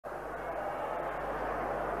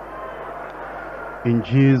In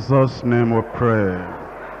Jesus' name we pray.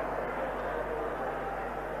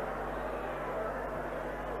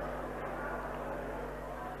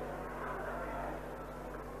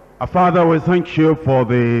 Our Father, we thank you for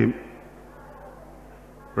the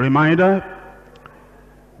reminder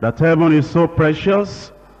that heaven is so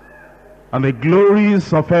precious and the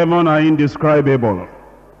glories of heaven are indescribable.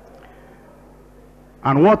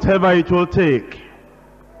 And whatever it will take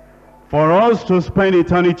for us to spend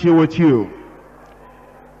eternity with you,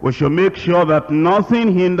 we should make sure that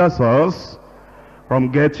nothing hinders us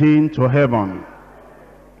from getting to heaven.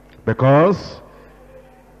 Because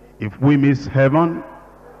if we miss heaven,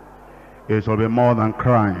 it will be more than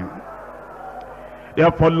crime.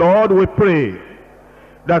 Therefore, Lord, we pray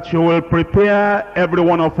that you will prepare every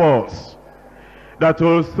one of us, that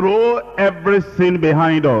will throw everything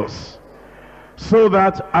behind us, so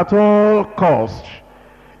that at all cost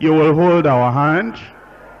you will hold our hand,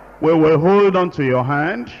 we will hold on to your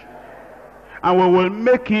hand, and we will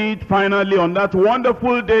make it finally on that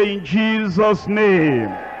wonderful day in Jesus'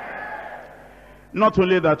 name. Not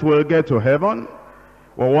only that we'll get to heaven,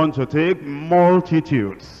 we want to take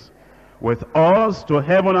multitudes with us to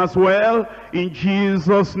heaven as well in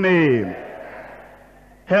Jesus' name.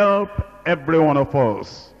 Help every one of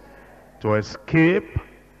us to escape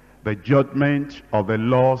the judgment of the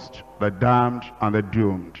lost, the damned, and the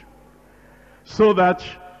doomed, so that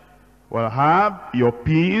we'll have your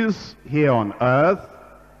peace here on earth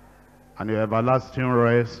and your everlasting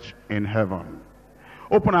rest in heaven.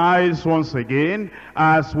 Open our eyes once again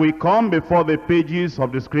as we come before the pages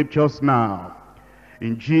of the scriptures now.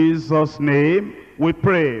 In Jesus' name we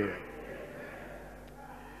pray.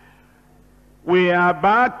 We are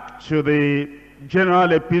back to the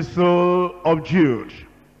general epistle of Jude.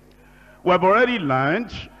 We have already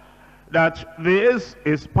learned that this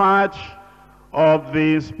is part of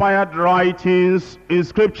the inspired writings in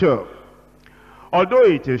Scripture. Although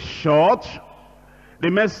it is short, the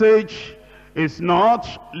message is not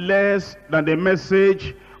less than the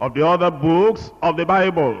message of the other books of the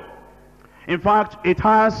Bible. In fact, it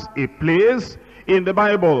has a place in the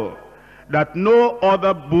Bible that no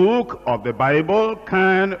other book of the Bible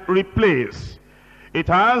can replace. It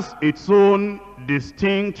has its own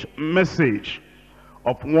distinct message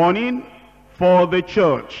of warning for the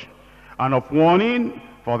church, and of warning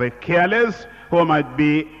for the careless who might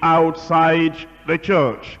be outside the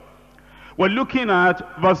church. We're looking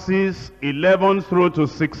at verses 11 through to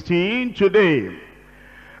 16 today.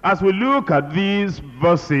 As we look at these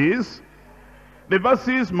verses, the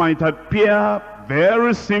verses might appear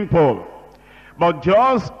very simple, but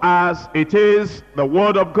just as it is the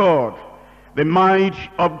word of God, the mind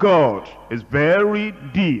of God is very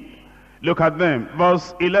deep. Look at them.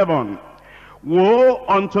 Verse 11. Woe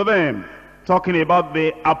unto them, talking about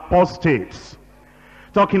the apostates,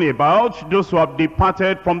 talking about those who have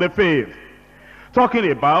departed from the faith,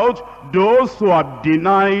 talking about those who have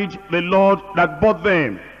denied the Lord that bought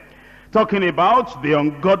them, talking about the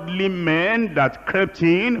ungodly men that crept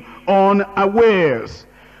in unawares,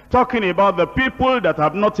 talking about the people that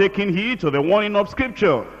have not taken heed to the warning of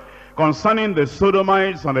Scripture concerning the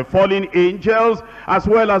Sodomites and the fallen angels, as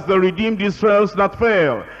well as the redeemed Israelites that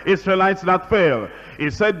fell. He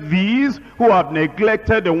said, these who have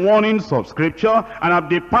neglected the warnings of Scripture and have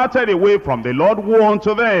departed away from the Lord, woe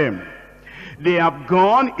unto them. They have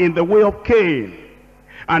gone in the way of Cain,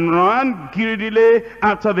 and ran greedily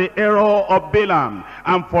after the error of Balaam,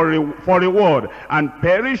 and for reward, and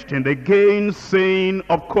perished in the gainsaying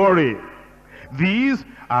of Korah. These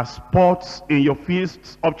are spots in your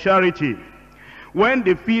feasts of charity, when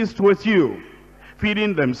they feast with you,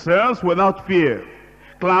 feeding themselves without fear.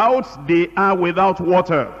 Clouds they are without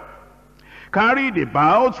water, carried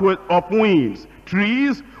about of winds,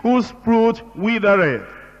 trees whose fruit withereth,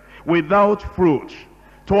 without fruit,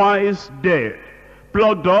 twice dead,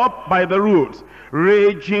 plucked up by the roots,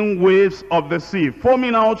 raging waves of the sea,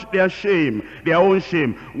 foaming out their shame, their own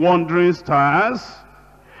shame, wandering stars,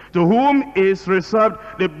 to whom is reserved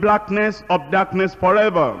the blackness of darkness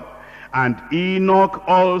forever. And Enoch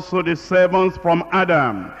also, the seventh from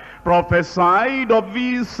Adam, prophesied of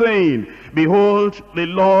these, saying, behold, the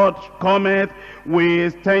Lord cometh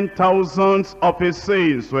with 10,000s of his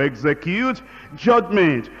saints to execute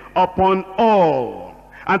judgment upon all,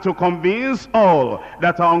 and to convince all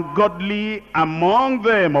that are ungodly among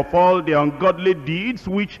them of all the ungodly deeds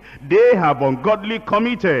which they have ungodly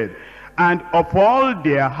committed, and of all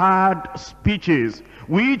their hard speeches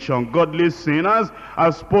which ungodly sinners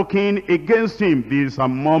have spoken against him. These are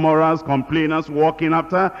murmurers, complainers, walking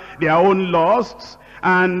after their own lusts,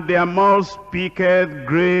 and their mouth speaketh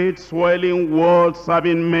great swelling words,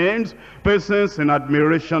 having men's persons in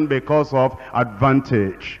admiration because of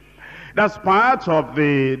advantage. That's part of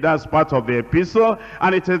the epistle,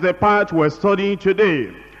 and it is the part we're studying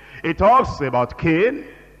today. It talks about Cain,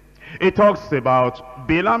 it talks about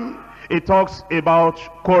Balaam, it talks about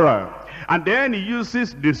Korah, and then he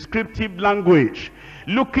uses descriptive language,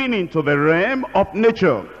 looking into the realm of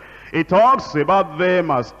nature. It talks about them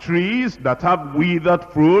as trees that have withered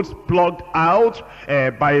fruits plucked out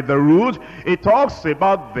by the root. It talks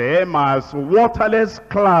about them as waterless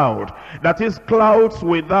cloud, that is, clouds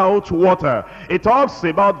without water. It talks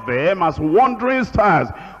about them as wandering stars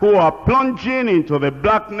who are plunging into the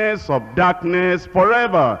blackness of darkness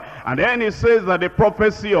forever. And then it says that the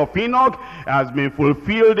prophecy of Enoch has been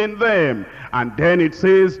fulfilled in them. And then it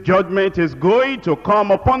says judgment is going to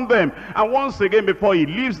come upon them. And once again, before he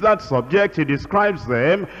leaves that subject, he describes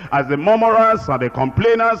them as the murmurers and the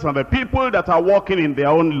complainers and the people that are walking in their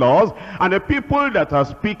own laws and the people that are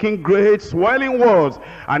speaking great swelling words.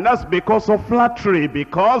 And that's because of flattery,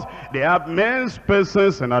 because they have men's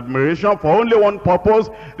persons in admiration for only one purpose.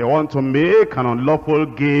 They want to make an unlawful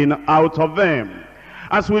gain out of them.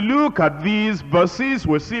 As we look at these verses,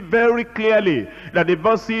 we see very clearly that the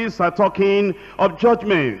verses are talking of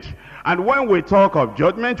judgment. And when we talk of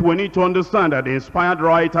judgment, we need to understand that the inspired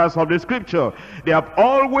writers of the scripture, they have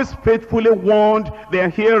always faithfully warned their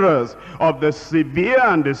hearers of the severe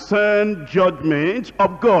and discerned judgment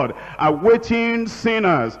of God awaiting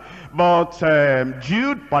sinners. But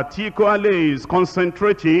Jude particularly is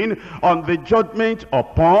concentrating on the judgment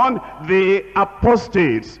upon the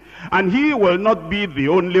apostates. And he will not be the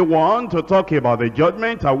only one to talk about the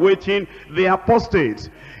judgment awaiting the apostates.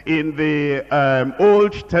 In the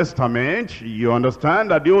Old Testament, you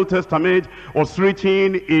understand that the Old Testament was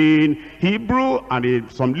written in Hebrew and in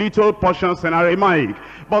some little portions in Aramaic.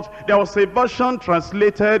 But there was a version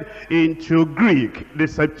translated into Greek, the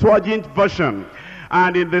Septuagint version.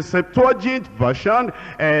 And in the Septuagint version,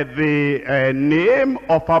 the name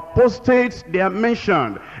of apostates, they are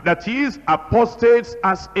mentioned. That is, apostates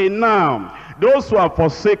as a noun. Those who have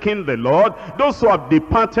forsaken the Lord, those who have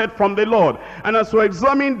departed from the Lord. And as we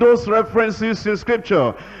examine those references in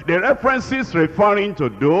Scripture, the references referring to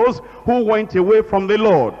those who went away from the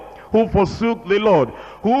Lord, who forsook the Lord,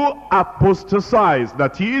 who apostatized,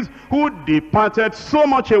 that is, who departed so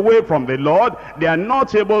much away from the Lord, they are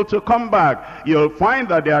not able to come back. You'll find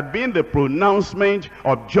that there had been the pronouncement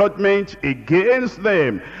of judgment against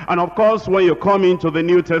them. And of course, when you come into the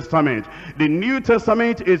New Testament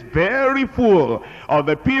is very full of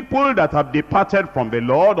the people that have departed from the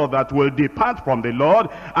Lord, or that will depart from the Lord,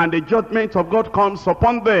 and the judgment of God comes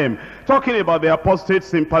upon them. Talking about the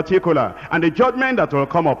apostates in particular, and the judgment that will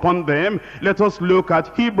come upon them, let us look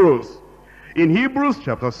at Hebrews. In Hebrews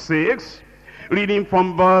chapter 6, reading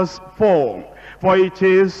from verse 4. For it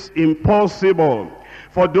is impossible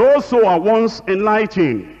for those who are once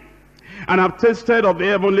enlightened and have tasted of the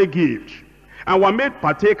heavenly gift and were made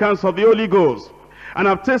partakers of the Holy Ghost and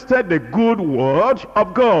have tasted the good word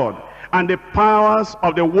of God and the powers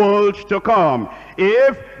of the world to come,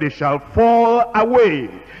 if they shall fall away.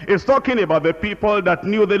 It's talking about the people that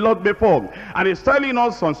knew the Lord before. And it's telling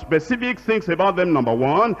us some specific things about them. Number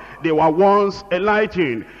one, they were once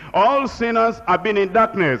enlightened. All sinners have been in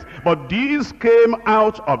darkness, but these came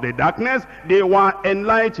out of the darkness. They were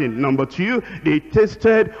enlightened. Number two, they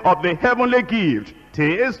tasted of the heavenly gift.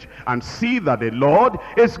 Taste and see that the Lord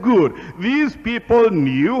is good. These people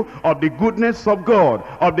knew of the goodness of God,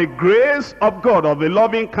 of the grace of God, of the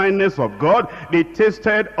loving kindness of God. They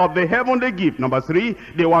tasted of the heavenly gift. Number three,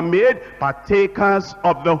 they were made partakers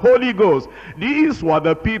of the Holy Ghost. These were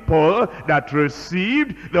the people that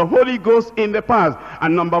received the Holy Ghost in the past.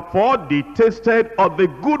 And number four, they tasted of the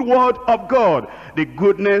good word of God, the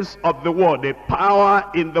goodness of the word, the power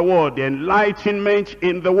in the word, the enlightenment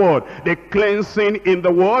in the word, the cleansing in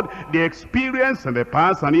the word, the experience in the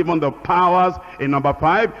past, and even the powers in number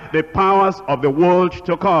five, the powers of the world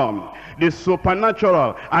to come. The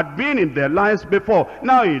supernatural had been in their lives before.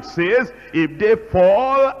 Now it says, if they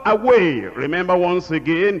fall away, remember once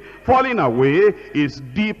again, falling away is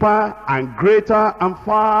deeper and greater and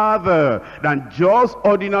farther than just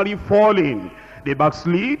ordinary falling. They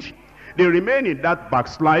backslid. They remain in that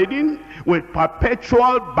backsliding with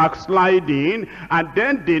perpetual backsliding, and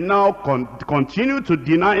then they now continue to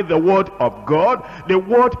deny the word of God, the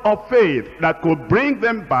word of faith that could bring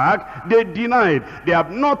them back. They denied. They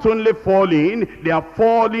have not only fallen, they are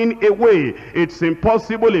falling away. It's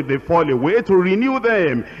impossible, if they fall away, to renew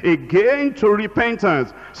them again to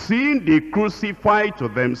repentance, seeing they crucify to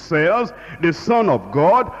themselves the Son of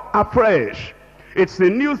God afresh. It's a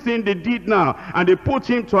new thing they did now, and they put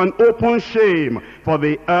him to an open shame. For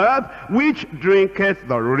the earth which drinketh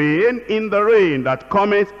the rain in the rain that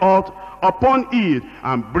cometh out upon it,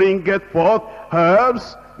 and bringeth forth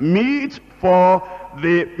herbs, meat for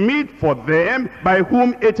them by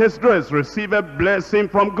whom it is dressed, receiveth blessing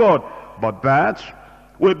from God. But that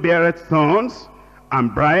which beareth thorns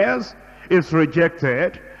and briars is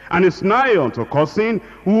rejected, and is nigh unto cursing,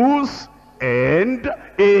 whose end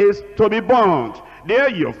is to be burnt. There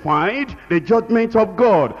you find the judgment of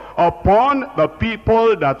God upon the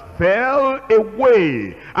people that fell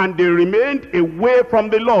away, and they remained away from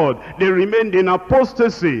the Lord. They remained in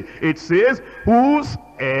apostasy. It says, whose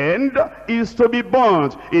end is to be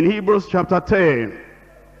burnt, in Hebrews chapter 10.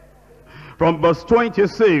 From verse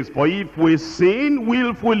 26, for if we sin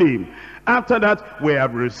willfully, after that we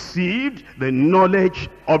have received the knowledge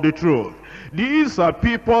of the truth. These are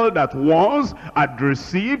people that once had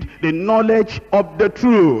received the knowledge of the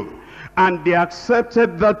truth, and they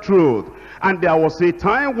accepted the truth. And there was a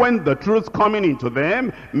time when the truth coming into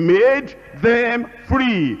them made them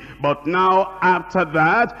free. But now after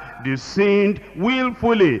that, they sinned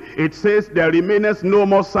willfully. It says, there remaineth no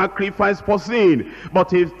more sacrifice for sin,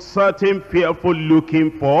 but a certain fearful looking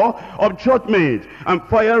for of judgment and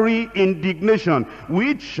fiery indignation,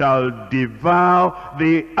 which shall devour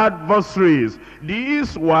the adversaries.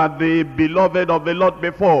 These were the beloved of the Lord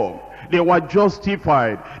before. They were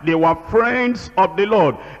justified. They were friends of the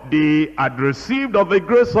Lord. They had received of the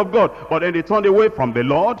grace of God, but then they turned away from the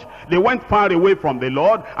Lord. They went far away from the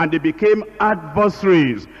Lord, and they became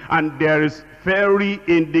adversaries. And there is fiery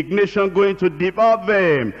indignation going to devour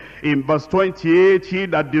them. In verse 28, he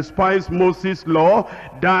that despised Moses' law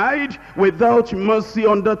died without mercy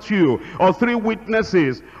under 2 or 3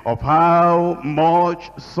 witnesses of how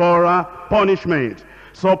much sorrow punishment.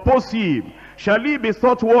 Suppose ye, shall he be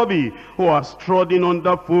thought worthy who has trodden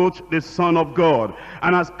under foot the Son of God,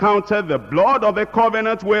 and has counted the blood of the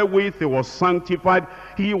covenant wherewith he was sanctified?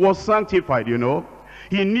 He was sanctified, you know.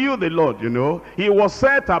 He knew the Lord, you know. He was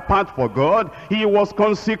set apart for God. He was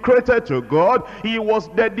consecrated to God. He was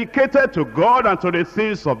dedicated to God and to the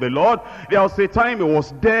things of the Lord. There was a time he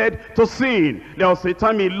was dead to sin. There was a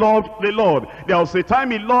time he loved the Lord. There was a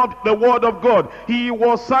time he loved the word of God. He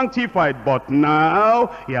was sanctified, but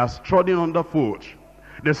now he has trodden underfoot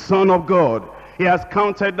the Son of God. He has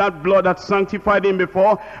counted that blood that sanctified him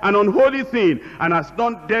before an unholy thing, and has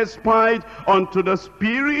done despite unto the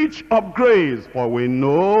Spirit of grace. For we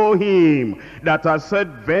know him that has said,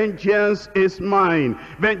 vengeance is mine,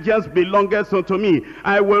 vengeance belongeth unto me,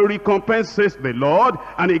 I will recompense, says the Lord.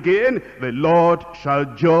 And again, the Lord shall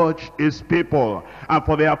judge his people. And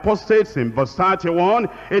for the apostates, in verse 31,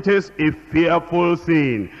 it is a fearful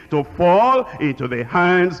thing to fall into the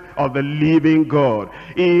hands of the living God.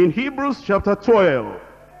 In Hebrews chapter 12,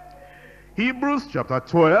 Hebrews chapter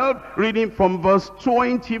 12, reading from verse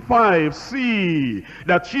 25, see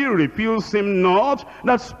that ye refuse him not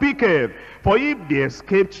that speaketh. For if they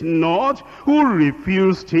escaped not who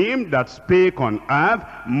refused him that spake on earth,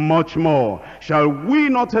 much more shall we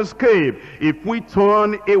not escape if we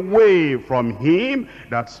turn away from him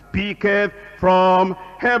that speaketh from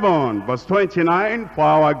heaven. Verse 29, for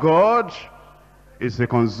our God is a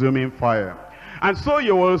consuming fire. And so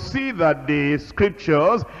you will see that the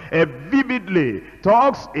scriptures vividly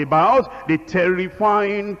talks about the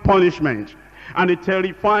terrifying punishment and the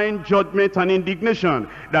terrifying judgment and indignation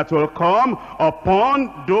that will come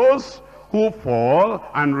upon those who fall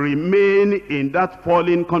and remain in that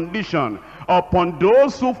fallen condition, upon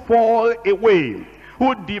those who fall away,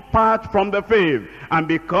 who depart from the faith and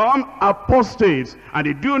become apostates, and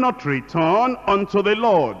they do not return unto the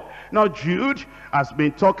Lord. Now Jude has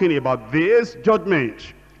been talking about this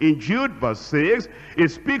judgment. In Jude verse 6, it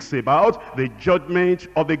speaks about the judgment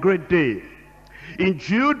of the great day. In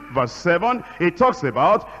Jude verse 7, it talks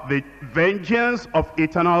about the vengeance of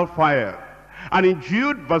eternal fire. And in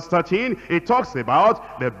Jude verse 13, it talks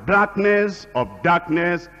about the blackness of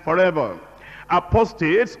darkness forever.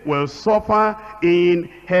 Apostates will suffer in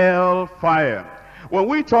hell fire. When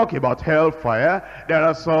we talk about hellfire, there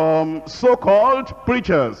are some so-called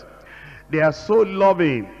preachers. They are so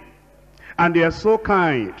loving and they are so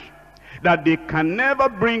kind that they can never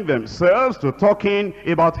bring themselves to talking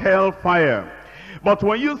about hellfire. But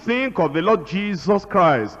when you think of the Lord Jesus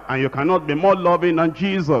Christ, and you cannot be more loving than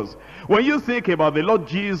Jesus, when you think about the Lord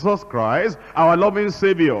Jesus Christ, our loving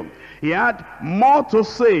Savior, he had more to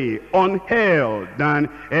say on hell than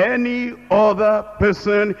any other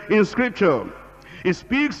person in Scripture. He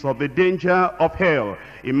speaks of the danger of hell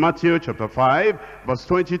in Matthew chapter 5, verse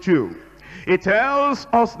 22. It tells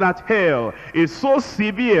us that hell is so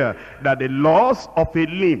severe that the loss of a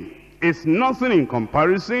limb is nothing in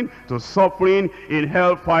comparison to suffering in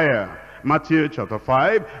hellfire. Matthew chapter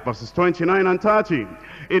 5, verses 29 and 30.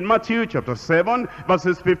 In Matthew chapter 7,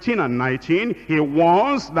 verses 15 and 19, he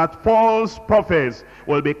warns that false prophets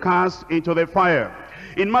will be cast into the fire.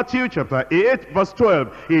 In Matthew chapter 8, verse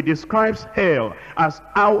 12, he describes hell as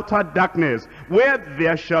outer darkness, where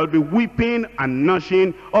there shall be weeping and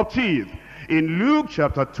gnashing of teeth. In Luke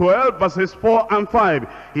chapter 12, verses 4 and 5,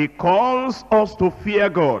 he calls us to fear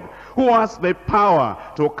God, who has the power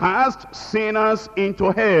to cast sinners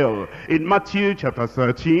into hell. In Matthew chapter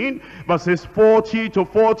 13, verses 40 to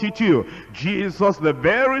 42, Jesus, the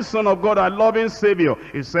very Son of God, our loving Savior,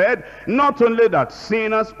 he said, not only that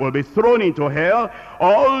sinners will be thrown into hell,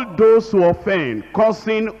 all those who offend,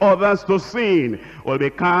 causing others to sin, will be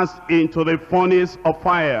cast into the furnace of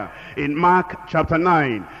fire. In Mark chapter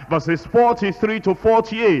 9, verses 43 to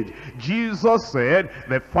 48, Jesus said,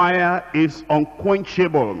 the fire is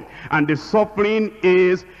unquenchable, and the suffering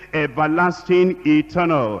is everlasting,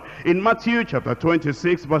 eternal. In Matthew chapter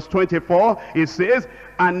 26, verse 24, it says,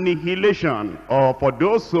 annihilation, or for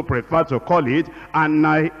those who prefer to call it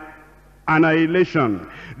annihilation.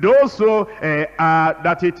 Those who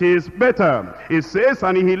that it is better, it says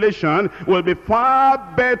annihilation will be far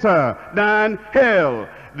better than hell.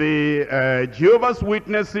 The Jehovah's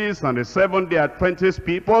Witnesses and the Seventh-day Adventist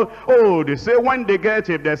people, oh, they say when they get,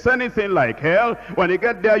 if there's anything like hell, when they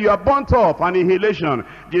get there, you are burnt off, annihilation.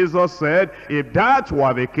 Jesus said, if that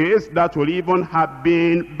were the case, that would even have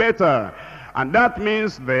been better. And that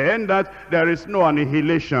means then that there is no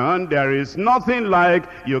annihilation. There is nothing like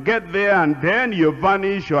you get there and then you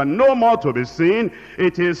vanish, you are no more to be seen.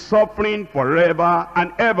 It is suffering forever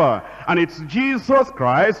and ever. And it's Jesus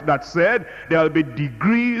Christ that said there will be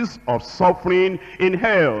degrees of suffering in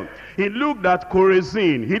hell. He looked at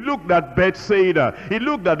Chorazin, he looked at Bethsaida, he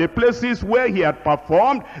looked at the places where he had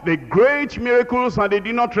performed the great miracles and they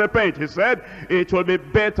did not repent. He said, it will be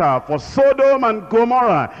better for Sodom and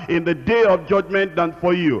Gomorrah in the day of judgment than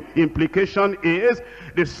for you. Implication is,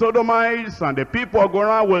 the Sodomites and the people of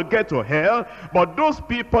Gomorrah will get to hell, but those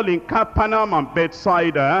people in Capernaum and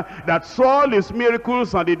Bethsaida that saw his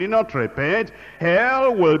miracles and they did not repent,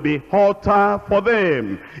 hell will be hotter for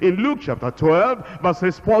them. In Luke chapter 12,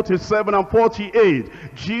 verses 47 and 48,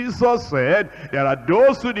 Jesus said, there are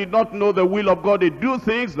those who did not know the will of God. They do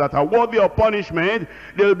things that are worthy of punishment.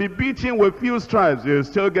 They'll be beaten with few stripes. They'll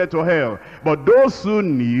still get to hell. But those who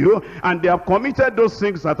knew and they have committed those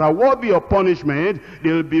things that are worthy of punishment,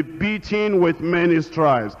 they'll be beaten with many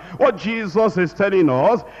stripes. What Jesus is telling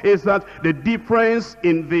us is that the difference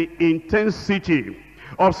in the intensity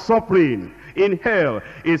of suffering in hell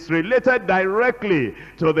is related directly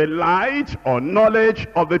to the light or knowledge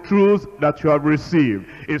of the truth that you have received.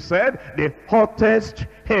 He said the hottest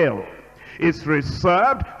hell is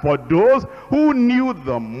reserved for those who knew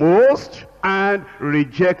the most and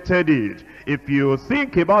rejected it. If you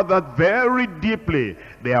think about that very deeply,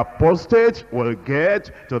 the apostate will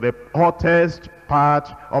get to the hottest part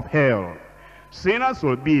of hell. Sinners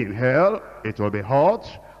will be in hell. It will be hot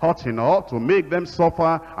enough to make them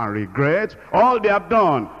suffer and regret all they have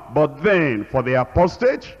done. But then for the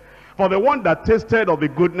apostate, for the one that tasted of the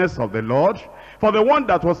goodness of the Lord, for the one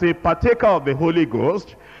that was a partaker of the Holy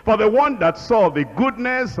Ghost, for the one that saw the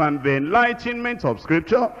goodness and the enlightenment of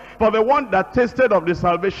Scripture, for the one that tasted of the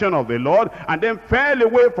salvation of the Lord and then fell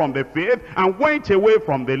away from the faith and went away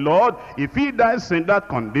from the Lord, if he dies in that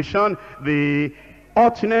condition, the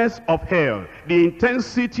hotness of hell, the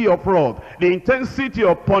intensity of wrath, the intensity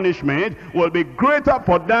of punishment will be greater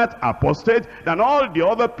for that apostate than all the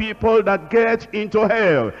other people that get into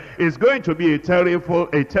hell. It's going to be a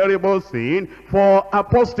terrible thing for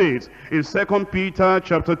apostates. In 2 Peter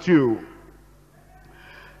chapter 2.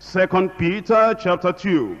 2 Peter chapter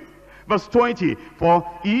 2, verse 20. For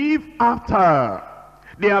if after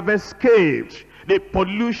they have escaped the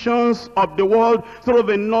pollutions of the world through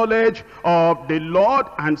the knowledge of the Lord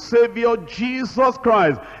and Savior Jesus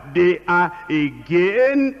Christ, they are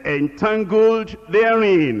again entangled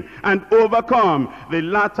therein and overcome, the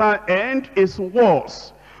latter end is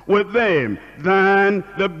worse with them than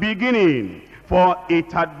the beginning. For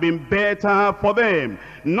it had been better for them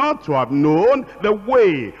not to have known the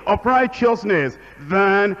way of righteousness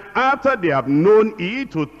than after they have known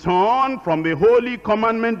it to turn from the holy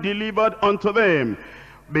commandment delivered unto them.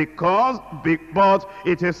 But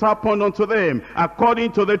it has happened unto them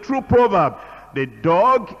according to the true proverb, the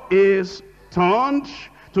dog is turned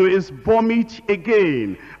to his vomit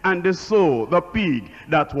again, and the soul, the pig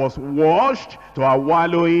that was washed, to a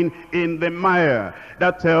wallowing in the mire.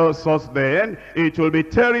 That tells us then it will be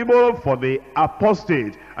terrible for the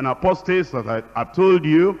apostate. An apostate, as I've told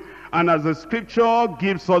you, and as the scripture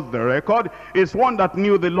gives us the record, is one that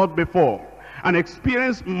knew the Lord before and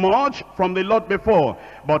experienced much from the Lord before,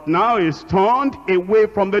 but now is turned away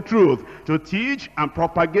from the truth to teach and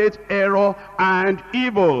propagate error and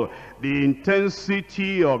evil. The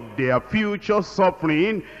intensity of their future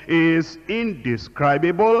suffering is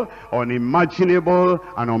indescribable, unimaginable,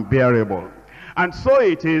 and unbearable. And so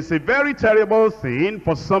it is a very terrible thing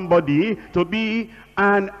for somebody to be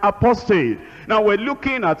an apostate. Now we're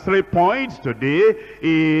looking at 3 points today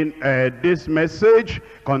in this message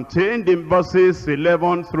contained in verses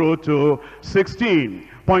 11 through to 16.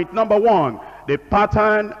 Point number 1, the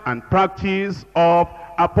pattern and practice of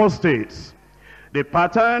apostates. The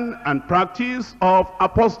pattern and practice of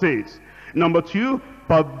apostates. Number 2,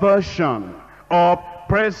 perversion of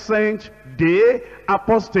present day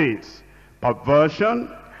apostates.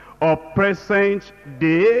 Perversion of present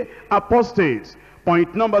day apostates.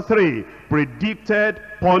 Point number 3, predicted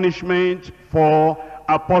punishment for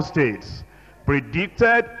apostates.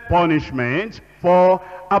 Predicted punishment for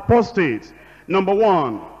apostates. Number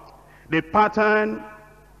 1, the pattern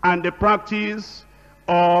and the practice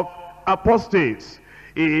of apostates.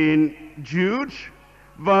 In Jude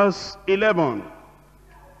verse 11.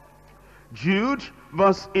 Jude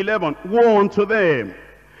verse 11. Woe unto them,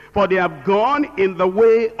 for they have gone in the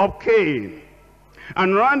way of Cain,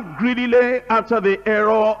 and ran greedily after the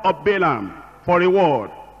error of Balaam for reward,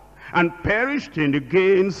 and perished in the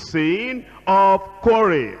gainsaying of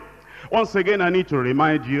Korah. Once again, I need to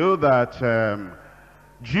remind you that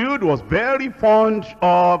Jude was very fond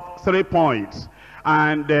of 3 points,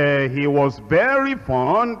 and he was very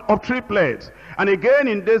fond of triplets. And again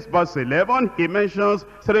in this verse 11, he mentions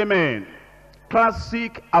 3 men.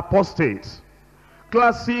 Classic apostates,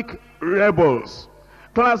 classic rebels,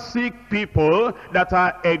 classic people that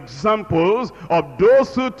are examples of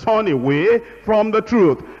those who turn away from the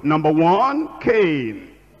truth. Number 1,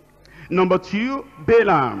 Cain. Number 2,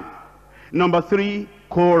 Balaam. Number 3,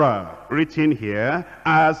 Korah, written here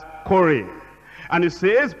as Korah. And it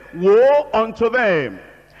says, woe unto them,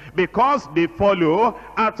 because they follow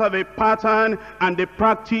after the pattern and the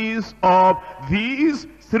practice of these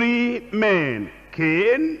 3 men,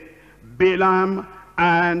 Cain, Balaam,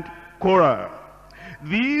 and Korah.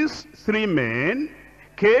 These 3 men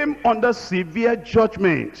came under severe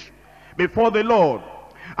judgment before the Lord,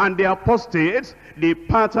 and the apostates, they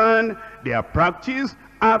pattern their practice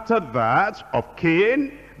after that of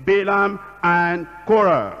Cain, Balaam, and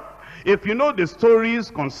Korah. If you know the stories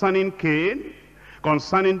concerning Cain,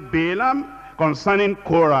 concerning Balaam, concerning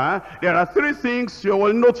Korah, there are 3 things you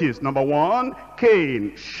will notice. Number 1,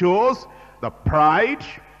 Cain shows the pride,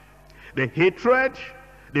 the hatred,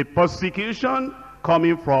 the persecution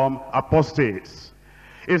coming from apostates.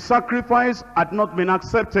 His sacrifice had not been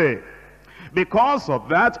accepted. Because of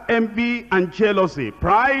that, envy and jealousy,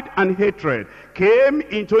 pride and hatred came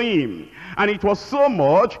into him. And it was so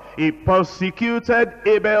much, he persecuted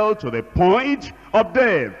Abel to the point of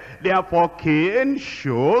death. Therefore, Cain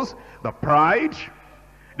shows the pride,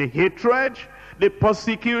 the hatred, the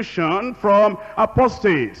persecution from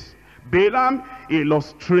apostates. Balaam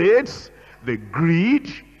illustrates the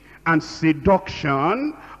greed and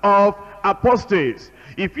seduction of apostates.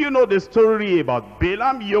 If you know the story about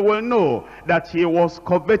Balaam, you will know that he was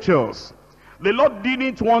covetous. The Lord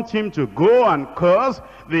didn't want him to go and curse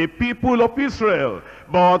the people of Israel,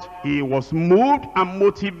 but he was moved and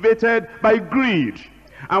motivated by greed.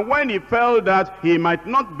 And when he felt that he might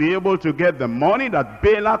not be able to get the money that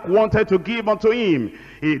Balak wanted to give unto him,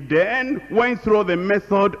 he then went through the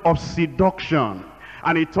method of seduction.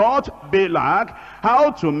 And he taught Balak how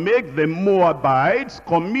to make the Moabites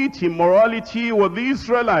commit immorality with the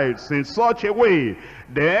Israelites in such a way.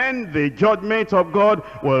 Then the judgment of God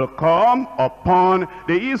will come upon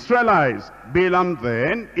the Israelites. Balaam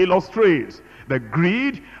then illustrates the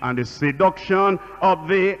greed and the seduction of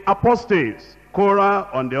the apostates. Korah,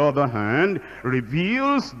 on the other hand,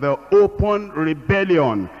 reveals the open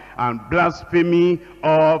rebellion and blasphemy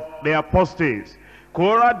of the apostates.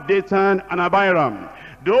 Korah, Dathan, and Abiram,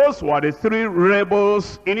 those were the 3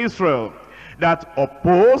 rebels in Israel that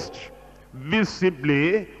opposed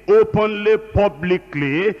visibly, openly,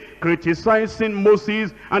 publicly, criticizing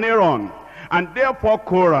Moses and Aaron. And therefore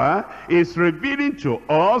Korah is revealing to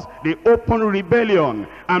us the open rebellion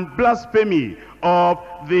and blasphemy of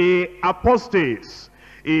the apostates.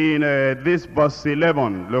 In this verse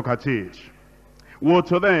 11, look at it. Woe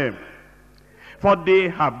to them, For they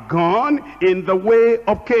have gone in the way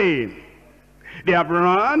of Cain. They have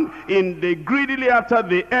run greedily after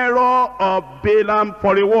the error of Balaam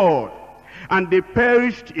for reward. And they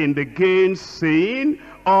perished in the gainsaying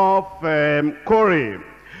of Korah.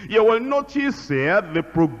 You will notice here the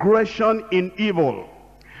progression in evil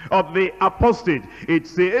of the apostate. It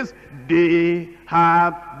says they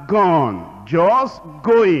have gone, just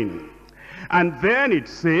going. And then it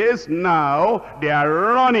says now they are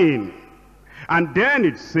running. And then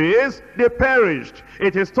it says they perished.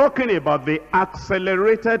 It is talking about the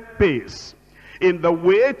accelerated pace in the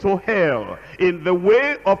way to hell, in the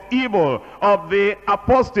way of evil of the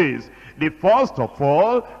apostates. They first of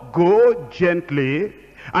all go gently,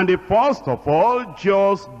 and they first of all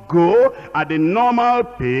just go at the normal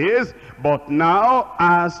pace, but now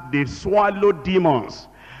as they swallow demons,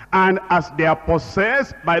 and as they are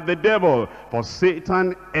possessed by the devil, for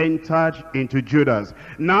Satan entered into Judas.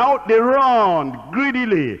 Now they run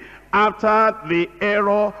greedily after the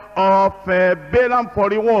error of Balaam for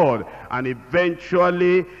reward. And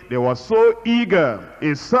eventually they were so eager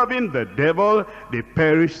in serving the devil, they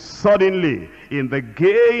perished suddenly in the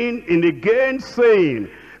gainsaying.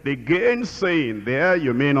 The gainsaying there,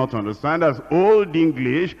 you may not understand as Old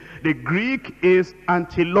English. The Greek is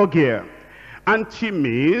antilogia. Anti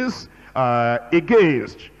means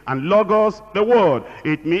against, and logos, the word.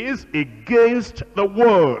 It means against the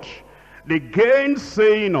word. The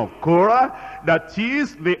gainsaying of Korah, that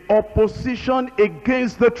is the opposition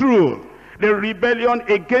against the truth, the rebellion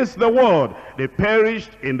against the word. They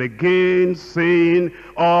perished in the gainsaying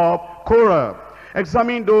of Korah.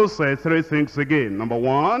 Examine those three things again. Number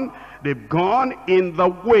one, they've gone in the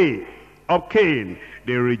way of Cain.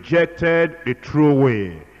 They rejected the true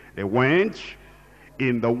way. They went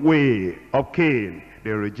in the way of Cain.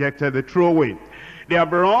 They rejected the true way. They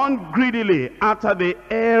have run greedily after the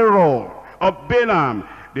error of Balaam.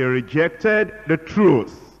 They rejected the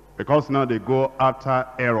truth, because now they go after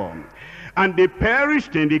error. And they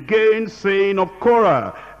perished in the gainsaying of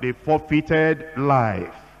Korah. They forfeited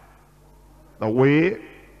life. The way,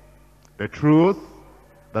 the truth,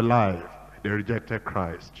 the life. They rejected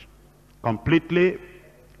Christ completely,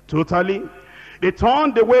 totally. They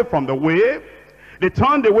turned away from the way. They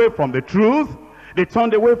turned away from the truth. They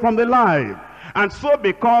turned away from the life. And so,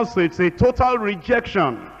 because it's a total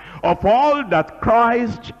rejection of all that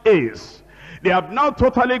Christ is, they have now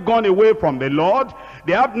totally gone away from the Lord.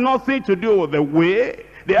 They have nothing to do with the way.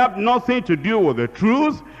 They have nothing to do with the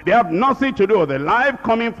truth. They have nothing to do with the life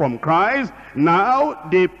coming from Christ. Now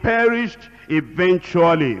they perished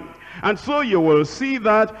eventually. And so you will see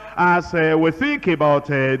that as we think about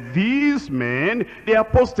these men, the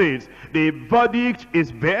apostates, the verdict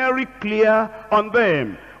is very clear on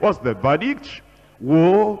them. What's the verdict?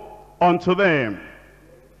 Woe unto them.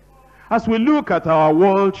 As we look at our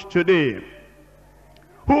world today,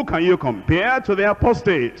 who can you compare to the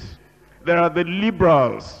apostates? There are the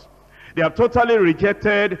liberals. They have totally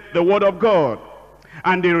rejected the word of God.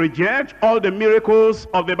 And they reject all the miracles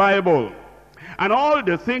of the Bible. And all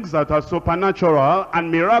the things that are supernatural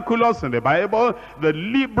and miraculous in the Bible, the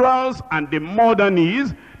liberals and the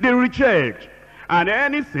modernists, they reject. And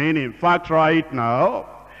anything, in fact, right now,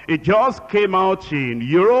 it just came out in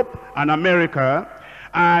Europe and America,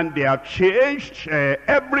 and they have changed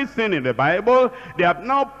everything in the Bible. They have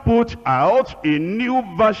now put out a new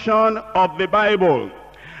version of the Bible.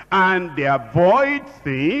 And they avoid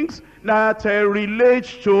things that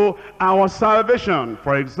relate to our salvation.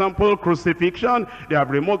 For example, crucifixion. They have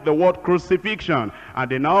removed the word crucifixion,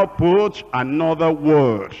 and they now put another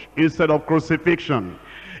word instead of crucifixion.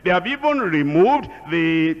 They have even removed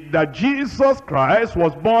that Jesus Christ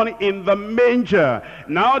was born in the manger.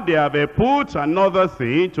 Now they have put another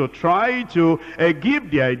thing to try to give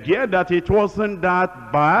the idea that it wasn't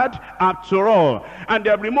that bad after all. And they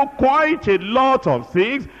have removed quite a lot of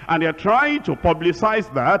things, and they're trying to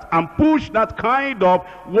publicize that and push that kind of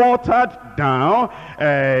watered down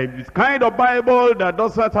kind of Bible that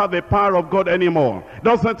doesn't have the power of God anymore,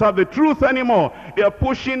 doesn't have the truth anymore. They are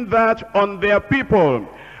pushing that on their people.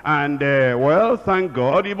 And well, thank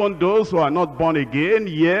God, even those who are not born again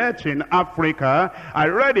yet in Africa, I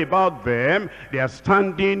read about them. They are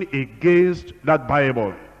standing against that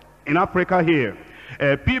Bible in Africa here.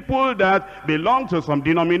 People that belong to some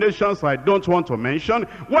denominations I don't want to mention,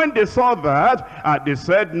 when they saw that, they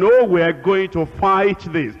said, no, we are going to fight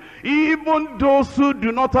this. Even those who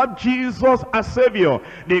do not have Jesus as Savior,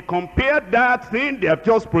 they compare that thing they have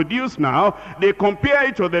just produced now, they compare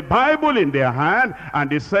it to the Bible in their hand, and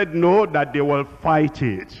they said no, that they will fight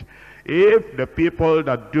it. If the people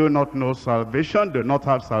that do not know salvation, do not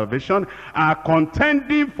have salvation, are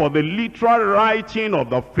contending for the literal writing of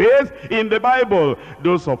the faith in the Bible,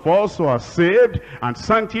 those of us who are saved and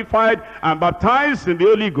sanctified and baptized in the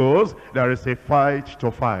Holy Ghost, there is a fight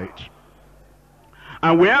to fight.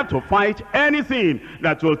 And we have to fight anything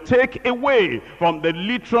that will take away from the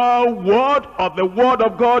literal word of the word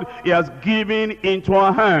of God he has given into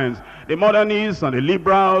our hands. The modernists and the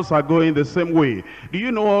liberals are going the same way. Do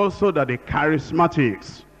you know also that the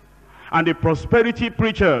charismatics and the prosperity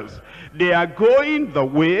preachers, they are going the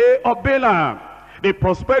way of Balaam? The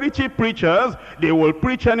prosperity preachers, they will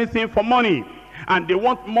preach anything for money. And they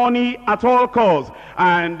want money at all costs.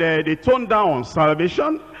 And they tone down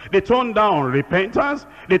salvation. They tone down repentance.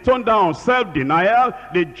 They tone down self-denial.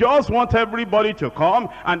 They just want everybody to come,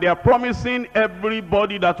 and they are promising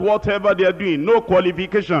everybody that whatever they are doing, no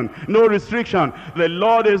qualification, no restriction, the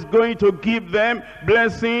Lord is going to give them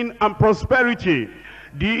blessing and prosperity.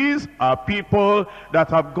 These are people that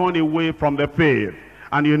have gone away from the faith.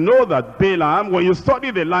 And you know that Balaam, when you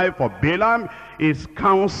study the life of Balaam, his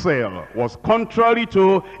counsel was contrary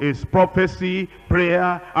to his prophecy,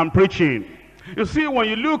 prayer, and preaching. You see, when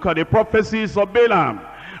you look at the prophecies of Balaam,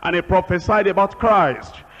 and he prophesied about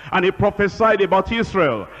Christ, and he prophesied about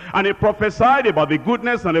Israel, and he prophesied about the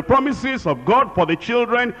goodness and the promises of God for the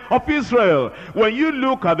children of Israel. When you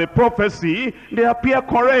look at the prophecy, they appear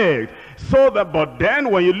correct. But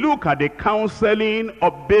then when you look at the counseling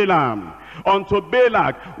of Balaam, unto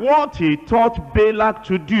Balak, what he taught Balak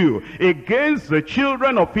to do against the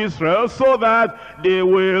children of Israel so that they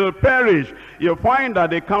will perish, you find that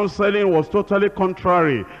the counseling was totally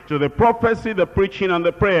contrary to the prophecy, the preaching, and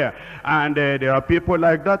the prayer. And there are people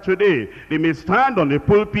like that today. They may stand on the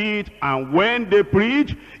pulpit, and when they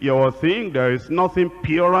preach, you will think there is nothing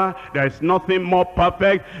purer, there is nothing more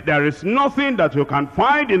perfect, there is nothing that you can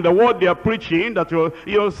find in the word they are preaching that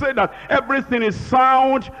you'll say that everything is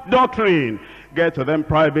sound doctrine. Get to them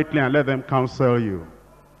privately and let them counsel you.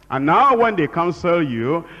 And now when they counsel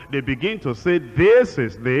you, they begin to say this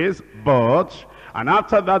is this, but, and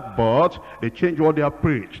after that but, they change what they have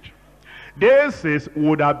preached. This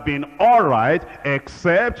would have been all right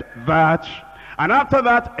except that. And after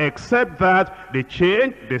that, except that, they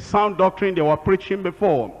change the sound doctrine they were preaching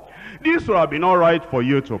before. This would have been all right for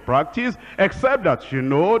you to practice, except that you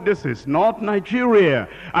know this is not Nigeria.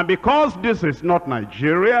 And because this is not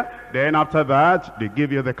Nigeria, then after that, they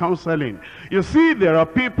give you the counseling. You see, there are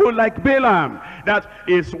people like Balaam, that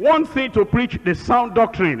is one thing to preach the sound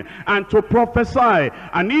doctrine and to prophesy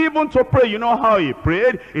and even to pray. You know how he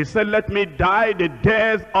prayed? He said, let me die the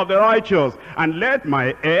death of the righteous and let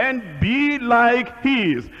my end be like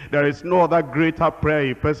his. There is no other greater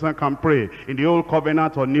prayer a person can pray in the old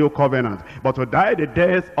covenant or new covenant. But to die the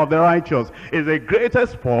death of the righteous is the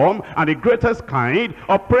greatest form and the greatest kind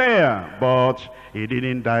of prayer. But he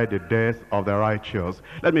didn't die the death of the righteous.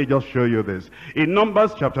 Let me just show you this. In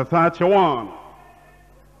Numbers chapter 31.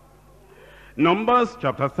 Numbers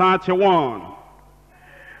chapter 31.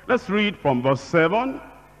 Let's read from verse 7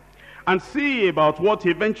 and see about what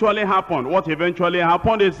eventually happened. What eventually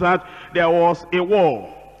happened is that there was a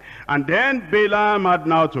war. And then Balaam had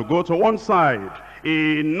now to go to one side.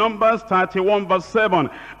 In Numbers 31 verse 7.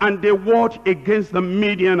 And they warred against the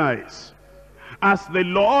Midianites, as the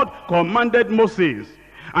Lord commanded Moses.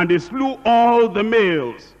 And they slew all the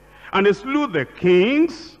males. And they slew the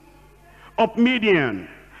kings of Midian,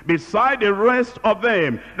 beside the rest of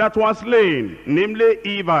them that was slain, namely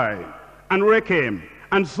Evi, and Rechem,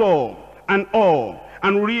 and Saul, and Og,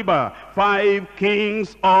 and Reba, 5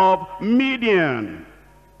 kings of Midian.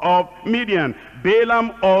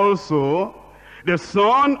 Balaam also, the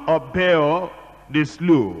son of Beor, they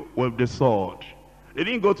slew with the sword. They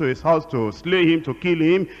didn't go to his house to slay him, to kill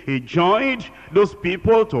him. He joined those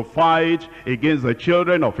people to fight against the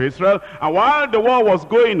children of Israel. And while the war was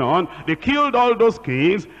going on, they killed all those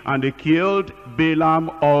kings, and they killed Balaam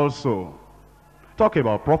also. Talk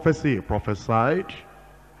about prophecy, he prophesied.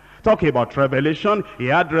 Talk about revelation, he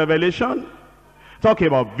had revelation. Talk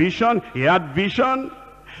about vision, he had vision.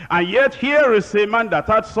 And yet here is a man that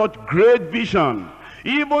had such great vision.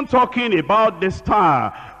 Even talking about the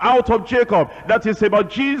star out of Jacob, that is about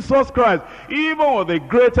Jesus Christ. Even with the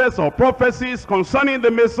greatest of prophecies concerning the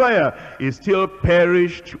Messiah, he still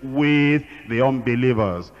perished with the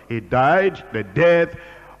unbelievers. He died the death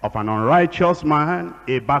of an unrighteous man,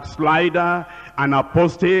 a backslider, an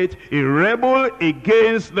apostate, a rebel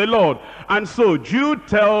against the Lord. And so Jude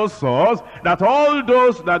tells us that all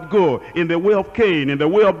those that go in the way of Cain, in the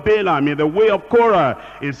way of Balaam, in the way of Korah,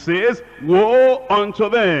 it says, woe unto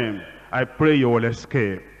them. I pray you will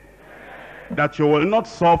escape. that you will not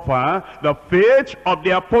suffer the fate of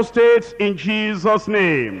the apostates in Jesus'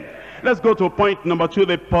 name. Let's go to point number 2,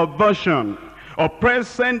 the perversion of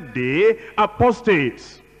present-day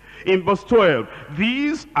apostates. In verse 12,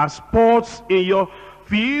 these are spots in your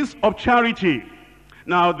feast of charity.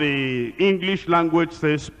 Now the English language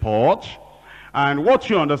says spot, and what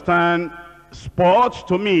you understand spot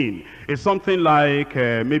to mean is something like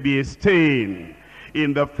maybe a stain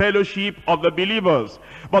in the fellowship of the believers.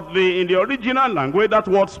 But in the original language, that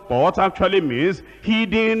word spot actually means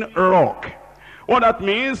hidden rock. What that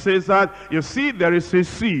means is that, you see, there is a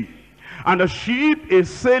sea, and a ship is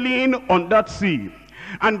sailing on that sea,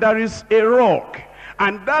 and there is a rock.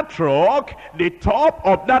 And that rock, the top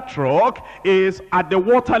of that rock is at the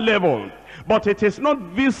water level, but it is not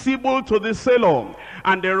visible to the sailor.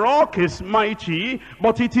 And the rock is mighty,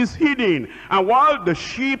 but it is hidden. And while the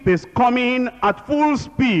ship is coming at full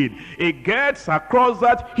speed, it gets across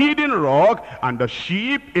that hidden rock, and the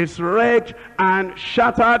ship is wrecked and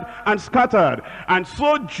shattered and scattered. And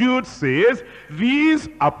so Jude says, these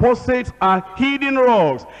apostates are hidden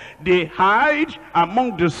rocks. They hide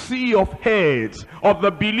among the sea of heads of the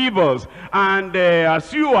believers. And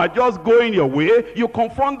as you are just going your way, you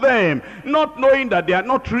confront them, not knowing that they are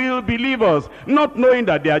not real believers, not knowing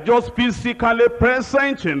that they are just physically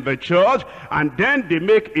present in the church, and then they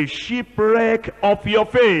make a shipwreck of your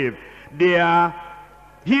faith. They are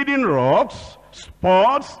hidden rocks,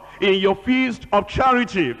 spots in your feast of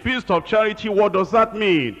charity. Feast of charity, what does that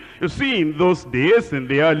mean? You see, in those days, in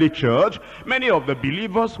the early church, many of the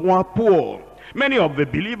believers were poor. Many of the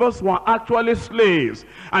believers were actually slaves,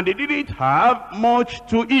 and they didn't have much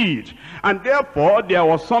to eat. And therefore, there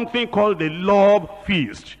was something called the love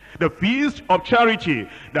feast. The feast of charity,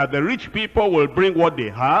 that the rich people will bring what they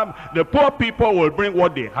have, the poor people will bring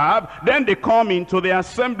what they have, then they come into the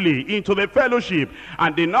assembly, into the fellowship,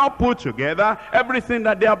 and they now put together everything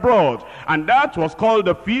that they have brought. And that was called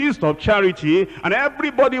the feast of charity, and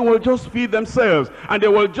everybody will just feed themselves, and they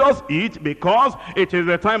will just eat, because it is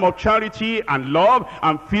a time of charity and love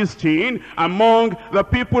and feasting among the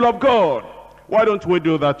people of God. Why don't we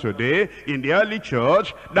do that today? In the early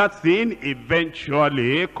church, that thing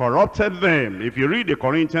eventually corrupted them. If you read the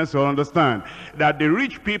Corinthians, you'll understand that the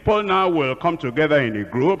rich people now will come together in a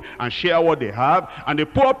group and share what they have, and the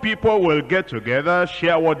poor people will get together,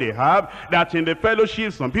 share what they have. That in the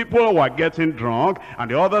fellowship, some people were getting drunk, and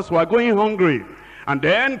the others were going hungry. And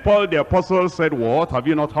then Paul the apostle said, what? Have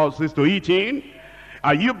you not houses to eat in?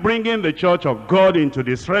 Are you bringing the church of God into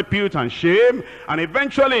disrepute and shame? And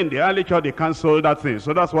eventually in the early church they canceled that thing.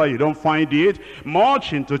 So that's why you don't find it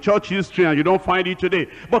much into church history, and you don't find it today.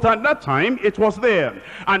 But at that time it was there.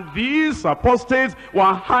 And these apostates were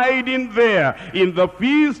hiding there in the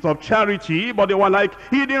feast of charity, but they were like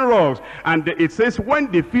hidden rocks. And it says,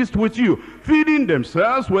 when they feast with you, feeding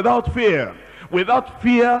themselves without fear. Without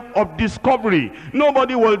fear of discovery.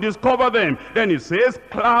 Nobody will discover them. Then it says,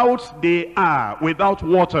 clouds they are without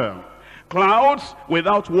water. Clouds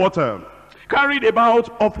without water. Carried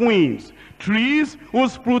about of winds. Trees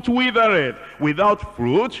whose fruit withereth. Without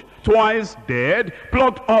fruit, twice dead,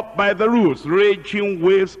 plucked up by the roots. Raging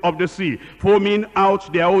waves of the sea, foaming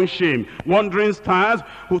out their own shame. Wandering stars,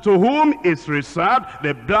 to whom is reserved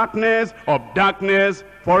the darkness of darkness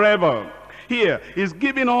forever. Here, he's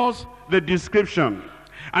giving us the description,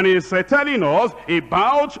 and he's telling us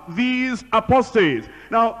about these apostates.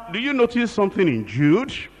 Now, do you notice something in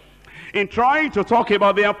Jude? In trying to talk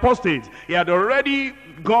about the apostates, he had already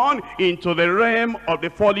gone into the realm of the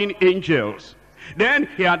fallen angels. Then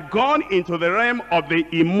he had gone into the realm of the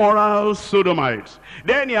immoral sodomites.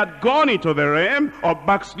 Then he had gone into the realm of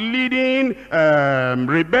backsliding,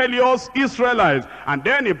 rebellious Israelites. And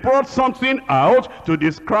then he brought something out to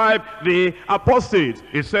describe the apostates.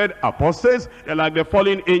 He said, apostates, they're like the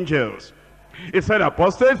fallen angels. He said,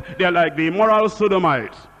 apostates, they're like the immoral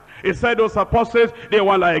sodomites. He said those apostates, they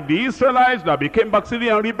were like the Israelites that became backsliding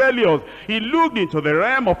and rebellious. He looked into the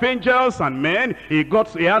realm of angels and men. He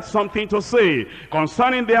had something to say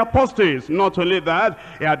concerning the apostates. Not only that,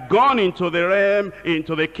 he had gone into the realm,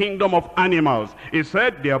 into the kingdom of animals. He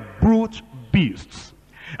said they are brute beasts.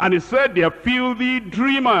 And he said they are filthy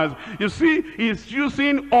dreamers. You see, he's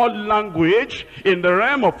using all language in the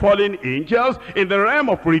realm of fallen angels, in the realm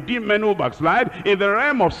of redeemed men who backslide, in the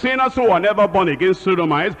realm of sinners who are never born again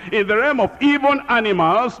sodomites, in the realm of even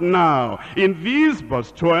animals. Now, in these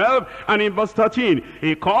verse 12 and in verse 13,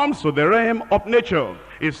 he comes to the realm of nature.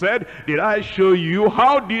 He said, did I show you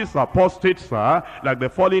how these apostates are, like the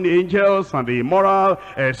fallen angels and the immoral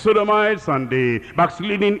Sodomites and the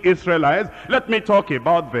backsliding Israelites? Let me talk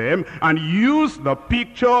about them and use the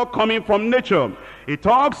picture coming from nature. He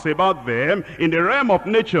talks about them in the realm of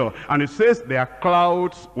nature, and he says they are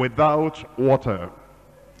clouds without water.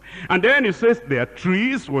 And then he says they are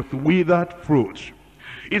trees with withered fruit.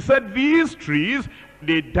 He said these trees,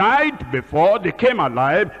 they died before they came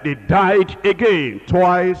alive, they died again,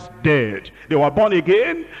 twice dead. They were born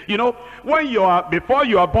again. You know, before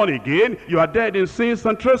you are born again, you are dead in sins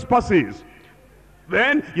and trespasses.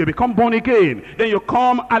 Then you become born again. Then you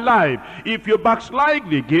come alive. If you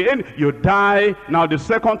backslide again, you die now the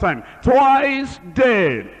second time. Twice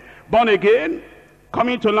dead. Born again,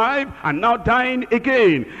 coming to life, and now dying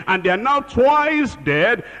again. And they are now twice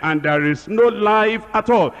dead, and there is no life at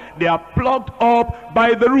all. They are plucked up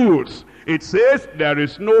by the roots. It says there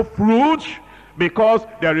is no fruit because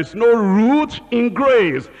there is no root in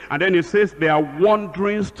grace. And then it says they are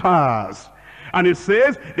wandering stars. And it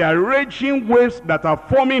says they are raging waves that are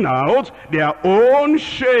forming out their own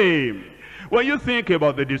shame. When you think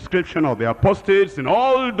about the description of the apostates in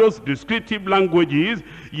all those descriptive languages,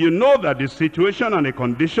 you know that the situation and the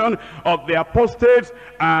condition of the apostates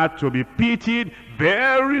are to be pitied,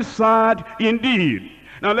 very sad indeed.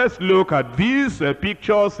 Now let's look at these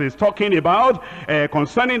pictures he's talking about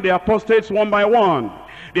concerning the apostates one by one.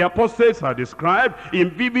 The apostates are described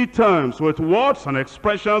in vivid terms with words and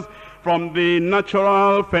expressions from the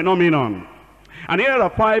natural phenomenon. And here are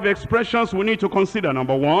 5 expressions we need to consider.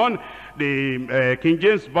 Number 1, the King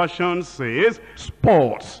James Version says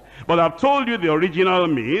sports. But I've told you the original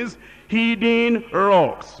means hidden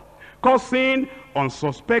rocks, causing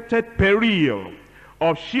unsuspected peril,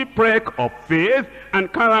 of shipwreck of faith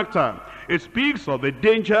and character. It speaks of the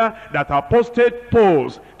danger that apostate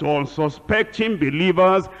pose to unsuspecting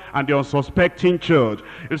believers and the unsuspecting church.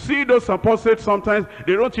 You see, those apostates sometimes,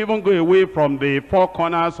 they don't even go away from the 4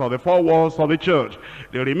 corners or the 4 walls of the church.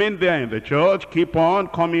 They remain there in the church, keep on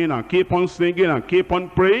coming and keep on singing and keep on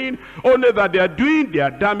praying, only that they are doing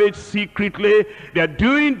their damage secretly. They are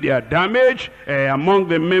doing their damage among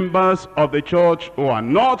the members of the church who are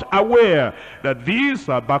not aware that these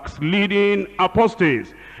are backsliding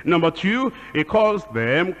apostates. Number 2, he calls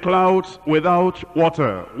them clouds without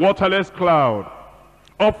water, waterless cloud,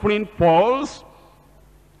 offering false,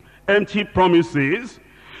 empty promises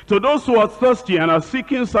to those who are thirsty and are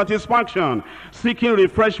seeking satisfaction, seeking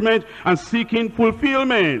refreshment, and seeking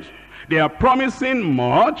fulfillment. They are promising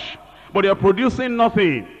much, but they are producing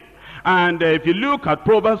nothing. And if you look at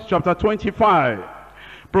Proverbs chapter 25,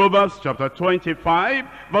 Proverbs chapter 25,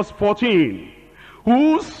 verse 14,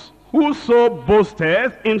 Whoso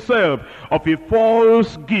boasteth himself of a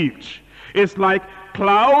false gift is like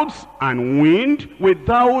clouds and wind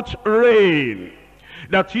without rain.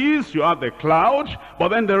 That is, you have the cloud, but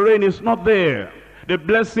then the rain is not there. The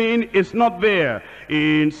blessing is not there.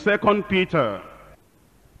 In 2 Peter,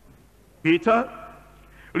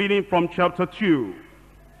 reading from chapter 2.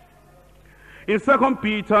 In 2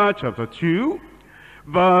 Peter chapter 2,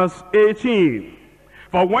 verse 18.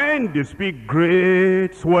 For when they speak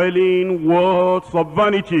great swelling words of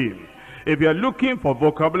vanity, if you're looking for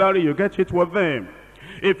vocabulary, you get it with them.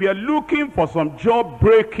 If you're looking for some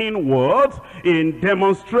jaw-breaking words in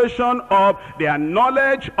demonstration of their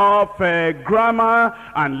knowledge of grammar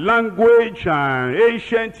and language and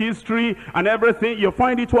ancient history and everything, you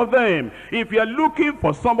find it with them. If you're looking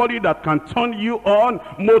for somebody that can turn you on,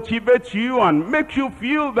 motivate you, and make you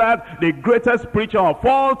feel that the greatest preacher of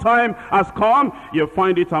all time has come, you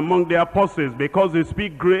find it among the apostles, because they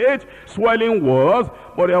speak great swelling words,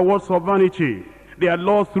 but they are words of vanity. They are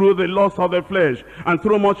lost through the lust of the flesh and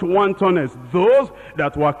through much wantonness. Those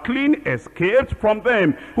that were clean escaped from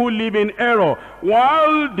them who live in error.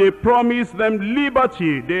 While they promise them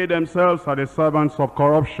liberty, they themselves are the servants of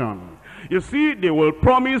corruption. You see, they will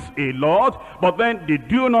promise a lot, but then they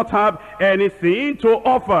do not have anything to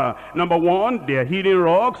offer. Number 1, they are hidden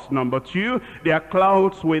rocks. Number 2, they are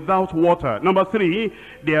clouds without water. Number 3,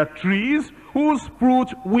 they are trees whose fruit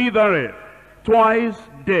withereth, twice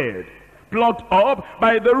dead, plucked up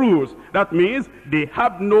by the roots. That means they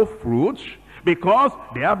have no fruit because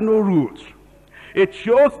they have no root. It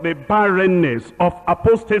shows the barrenness of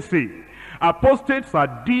apostasy. Apostates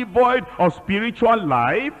are devoid of spiritual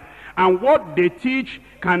life, and what they teach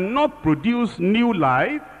cannot produce new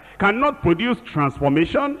life, cannot produce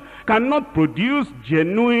transformation, cannot produce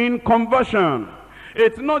genuine conversion.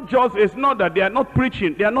 It's not that they are not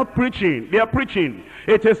preaching. They are not preaching. They are preaching.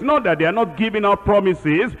 It is not that they are not giving out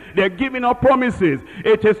promises. They are giving out promises.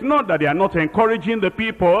 It is not that they are not encouraging the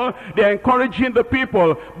people. They are encouraging the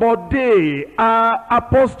people. But they are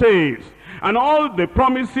apostates. And all the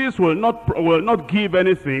promises will not give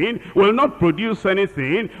anything, will not produce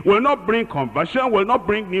anything, will not bring conversion, will not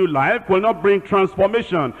bring new life, will not bring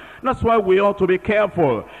transformation. That's why we ought to be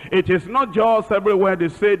careful. It is not just everywhere they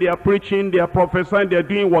say they are preaching, they are prophesying, they are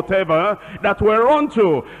doing whatever, that we're on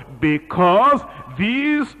to. Because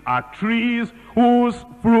these are trees whose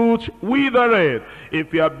fruit withereth.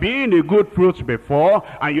 If you have been a good fruit before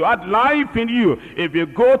and you had life in you, if you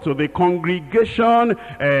go to the congregation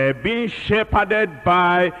being shepherded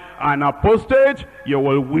by an apostate, you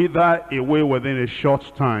will wither away within a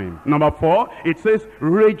short time. Number 4, it says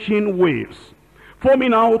raging waves,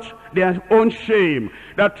 foaming out their own shame.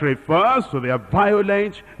 That refers to their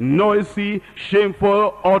violent, noisy,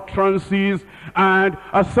 shameful utterances and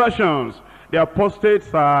assertions. The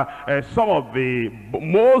apostates are some of the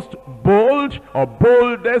most bold or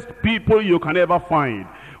boldest people you can ever find.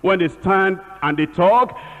 When they stand and they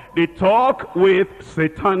talk with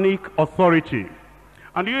satanic authority.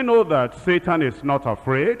 And you know that Satan is not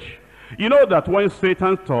afraid. You know that when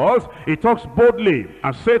Satan talks, he talks boldly.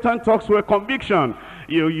 And Satan talks with conviction.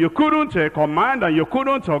 You couldn't command and you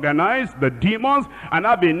couldn't organize the demons and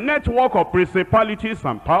have a network of principalities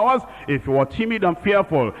and powers if you were timid and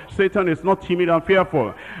fearful. Satan is not timid and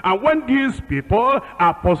fearful. And when these people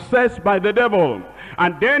are possessed by the devil,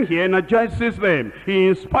 and then he energizes them, he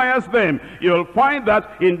inspires them, you'll find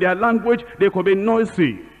that in their language they could be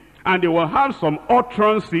noisy. And they will have some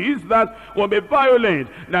utterances that will be violent.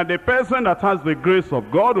 That the person that has the grace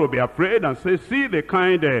of God will be afraid and say, see the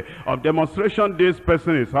kind of demonstration this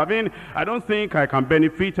person is having. I don't think I can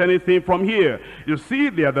benefit anything from here. You see,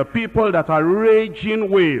 they are the people that are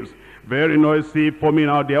raging waves. Very noisy, foaming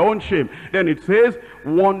out their own shame. Then it says,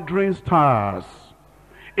 wandering stars,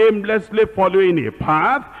 aimlessly following a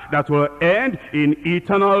path that will end in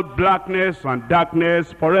eternal blackness and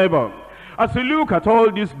darkness forever. As we look at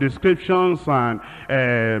all these descriptions and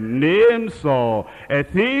names or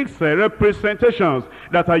things, representations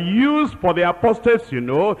that are used for the apostates, you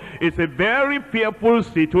know, it's a very fearful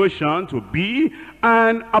situation to be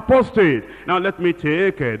an apostate. Now let me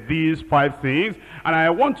take these 5 things, and I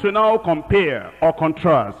want to now compare or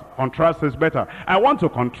contrast. Contrast is better. I want to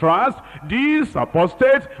contrast these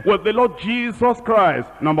apostates with the Lord Jesus Christ.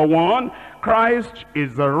 Number 1, Christ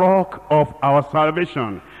is the rock of our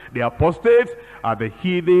salvation. The apostates are the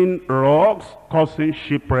heathen rocks causing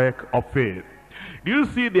shipwreck of faith. Do you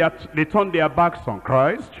see they turn their backs on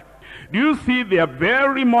Christ? Do you see they are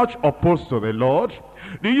very much opposed to the Lord?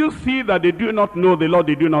 Do you see that they do not know the Lord,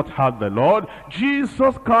 they do not have the Lord?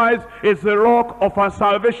 Jesus Christ is the rock of our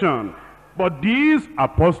salvation. But these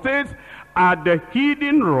apostates are the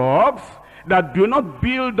hidden rocks that do not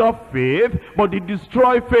build up faith, but they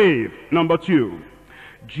destroy faith. Number 2,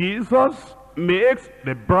 Jesus makes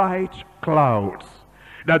the bright clouds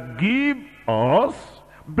that give us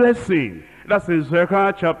blessing. That's in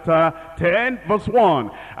Zechariah chapter 10 verse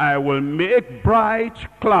 1. I will make bright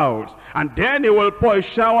clouds, and then he will pour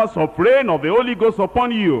showers of rain of the Holy Ghost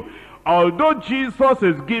upon you. Although Jesus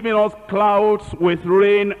is giving us clouds with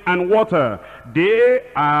rain and water, they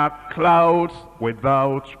are clouds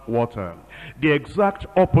without water. The exact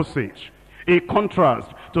opposite. A contrast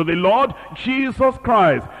to the Lord Jesus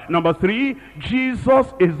Christ. Number 3, Jesus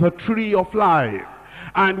is the tree of life.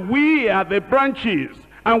 And we are the branches.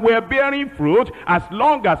 And we are bearing fruit as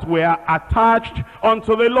long as we are attached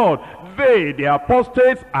unto the Lord. They, the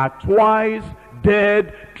apostates, are twice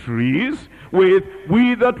dead trees with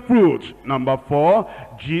withered fruit. Number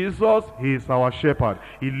 4, Jesus is our shepherd.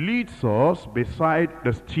 He leads us beside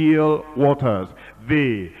the still waters.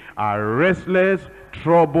 They are restless,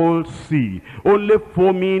 troubled sea, only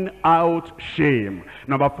foaming out shame.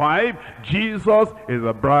 Number 5, Jesus is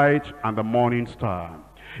the bright and the morning star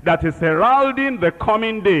that is heralding the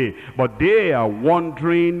coming day, but they are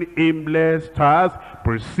wandering, aimless stars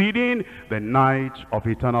preceding the night of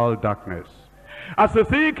eternal darkness. As you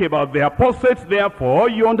think about the apostates, therefore,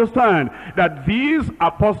 you understand that these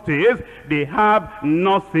apostates, they have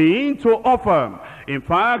nothing to offer. In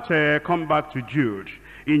fact, come back to Jude.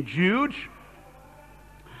 In Jude,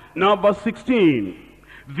 now verse 16,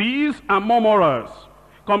 these are murmurers,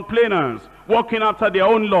 complainers, walking after their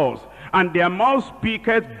own laws, and their mouth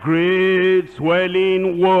speaketh great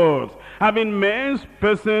swelling words, having men's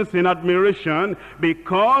persons in admiration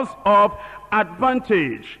because of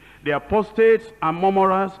advantage. The apostates are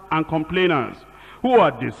murmurers and complainers, who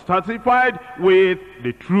are dissatisfied with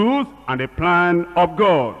the truth and the plan of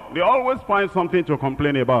God. They always find something to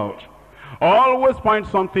complain about. Always find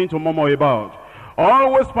something to murmur about.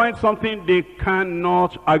 Always find something they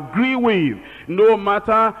cannot agree with, no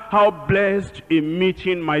matter how blessed a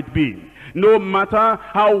meeting might be. No matter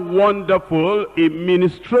how wonderful a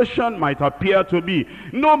ministration might appear to be.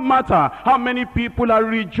 No matter how many people are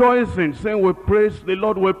rejoicing, saying, we praise the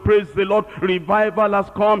Lord, we praise the Lord. Revival has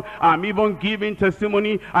come. I'm even giving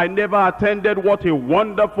testimony. I never attended. What a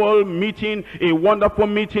wonderful meeting. A wonderful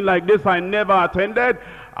meeting like this I never attended.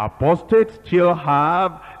 Apostates still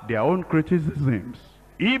have their own criticisms.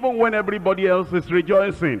 Even when everybody else is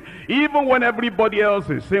rejoicing, even when everybody else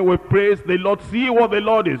is saying, we praise the Lord, see what the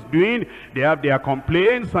Lord is doing, they have their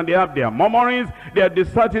complaints and they have their murmurings. They are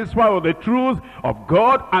dissatisfied with the truth of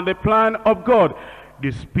God and the plan of God.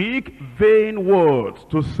 They speak vain words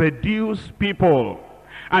to seduce people.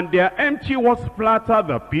 And their empty words flatter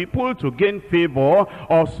the people to gain favor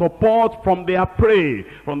or support from their prey,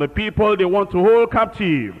 from the people they want to hold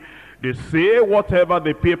captive. They say whatever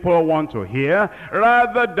the people want to hear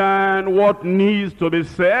rather than what needs to be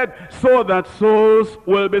said so that souls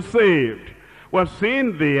will be saved. We've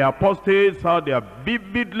seen the apostates, how they are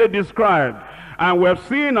vividly described. And we've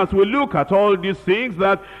seen as we look at all these things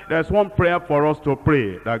that there's one prayer for us to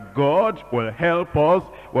pray, that God will help us,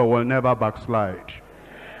 we will never backslide.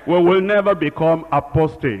 We will never become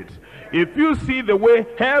apostates. If you see the way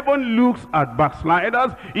heaven looks at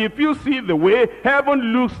backsliders, if you see the way heaven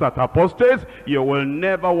looks at apostates, you will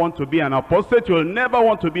never want to be an apostate. You will never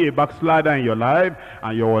want to be a backslider in your life,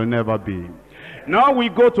 and you will never be. Now we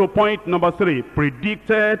go to point number 3,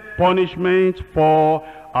 predicted punishment for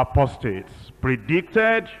apostates.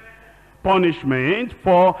 Predicted punishment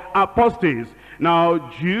for apostates.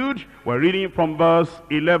 Now Jude, we're reading from verse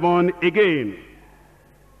 11 again.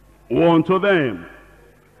 Woe unto them,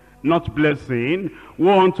 not blessing,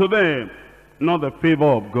 woe unto them, not the favor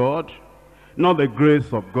of God, not the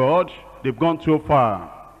grace of God. They've gone too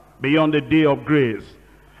far, beyond the day of grace,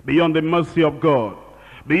 beyond the mercy of God,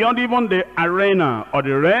 beyond even the arena or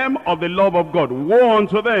the realm of the love of God. Woe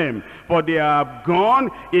unto them, for they have gone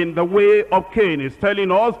in the way of Cain. He's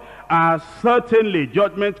telling us, as certainly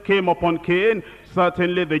judgment came upon Cain,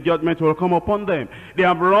 certainly the judgment will come upon them. They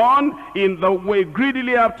have run in the way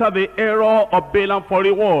greedily after the error of Balaam for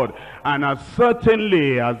reward. And as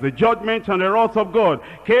certainly as the judgment and the wrath of God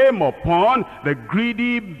came upon the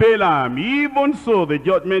greedy Balaam, even so the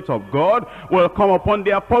judgment of God will come upon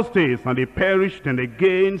the apostates, and they perished in the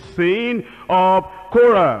gainsaying of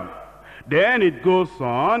Korah. Then it goes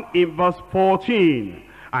on in verse 14.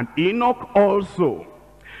 And Enoch also,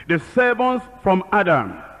 the seventh from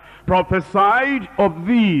Adam, prophesied of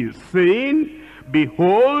these, saying,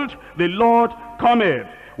 behold, the Lord cometh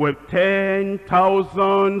with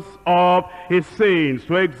 10,000s of his saints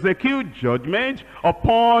to execute judgment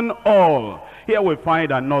upon all. Here we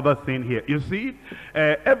find another thing here. You see,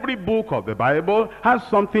 every book of the Bible has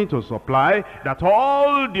something to supply that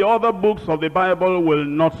all the other books of the Bible will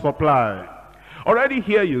not supply. Already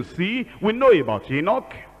here you see, we know about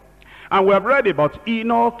Enoch, and we have read about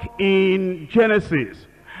Enoch in Genesis.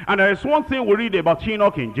 And there is one thing we read about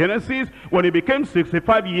Enoch in Genesis. When he became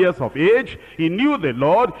 65 years of age, he knew the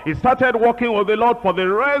Lord. He started walking with the Lord. For the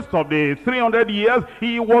rest of the 300 years,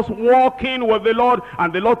 he was walking with the Lord,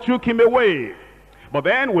 and the Lord took him away. But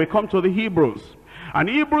then we come to the Hebrews. And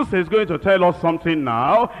Hebrews is going to tell us something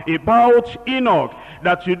now about Enoch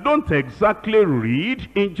that you don't exactly read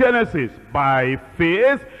in Genesis. By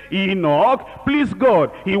faith, Enoch pleased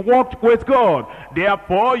God. He walked with God.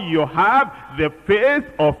 Therefore, you have the faith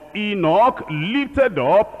of Enoch lifted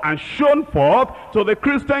up and shown forth to the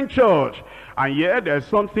Christian church. And yet, there's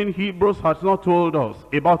something Hebrews has not told us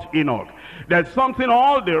about Enoch. There's something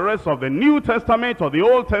all the rest of the New Testament or the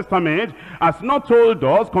Old Testament has not told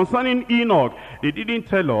us concerning Enoch. They didn't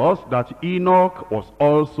tell us that Enoch was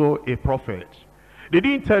also a prophet. They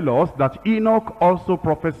didn't tell us that Enoch also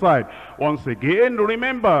prophesied. Once again,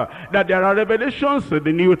 remember that there are revelations in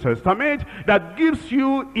the New Testament that gives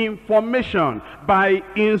you information by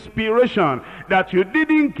inspiration that you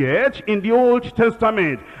didn't get in the Old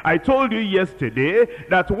Testament. I told you yesterday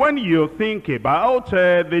that when you think about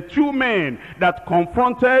the two men that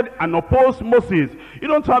confronted and opposed Moses, you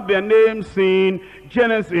don't have their names in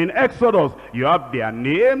Genesis, in Exodus. You have their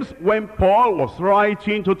names when Paul was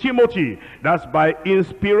writing to Timothy. That's by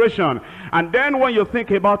inspiration. And then when you think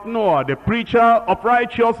about Noah, the preacher of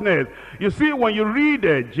righteousness, you see, when you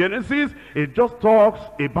read Genesis, it just talks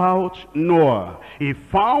about Noah. He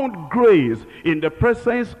found grace in the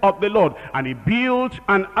presence of the Lord, and he built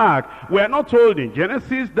an ark. We are not told in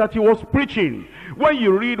Genesis that he was preaching. When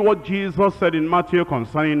you read what Jesus said in Matthew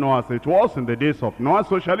concerning Noah, it was in the days of Noah,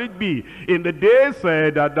 so shall it be in the days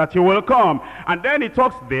that he will come. And then he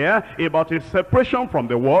talks there about his separation from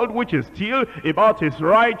the world, which is still about his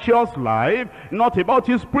righteous life, not about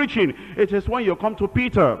his preaching. It is when you come to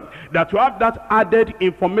Peter that you have that added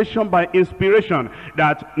information by inspiration,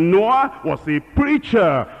 that Noah was a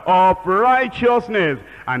preacher of righteousness.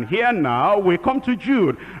 And here now we come to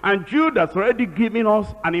Jude, and Jude has already given us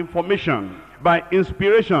an information by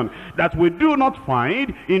inspiration that we do not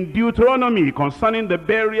find in Deuteronomy concerning the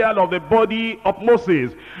burial of the body of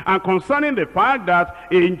Moses, and concerning the fact that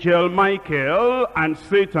Angel Michael and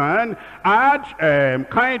Satan had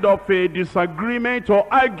kind of a disagreement or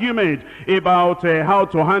argument about how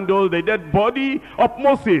to handle the dead body of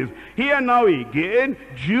Moses. Here now again,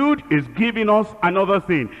 Jude is giving us another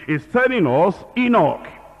thing. He's telling us Enoch,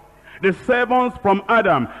 the seventh from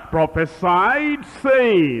Adam, prophesied,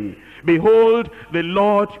 saying, behold, the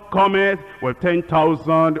Lord cometh with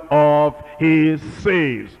 10,000 of his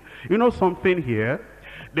saints. You know something here?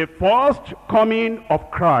 The first coming of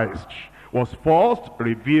Christ was first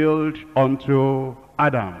revealed unto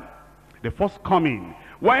Adam. The first coming,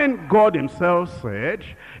 when God himself said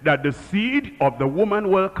that the seed of the woman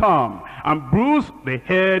will come and bruise the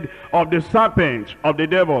head of the serpent, of the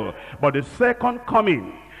devil. But the second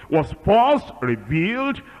coming was first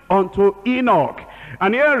revealed unto Enoch.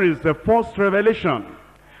 And here is the first revelation.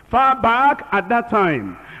 Far back at that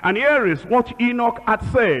time. And here is what Enoch had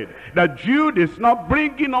said, that Jude is not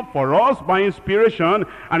bringing up for us by inspiration.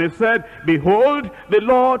 And he said, behold, the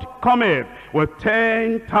Lord cometh with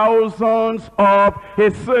 10,000 of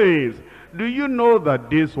his saints. Do you know that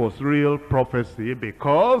this was real prophecy?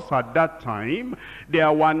 Because at that time,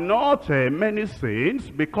 there were not many saints,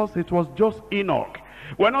 because it was just Enoch.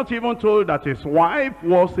 We're not even told that his wife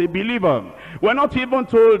was a believer. We're not even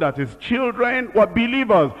told that his children were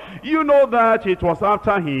believers. You know that it was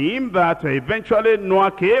after him that eventually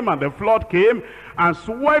Noah came and the flood came and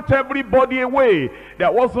swept everybody away.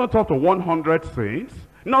 There wasn't up to 100 saints,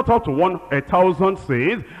 not up to 1,000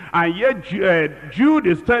 saints. And yet Jude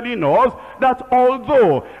is telling us that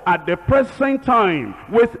although at the present time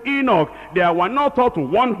with Enoch there were not up to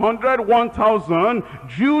 100, 1,000,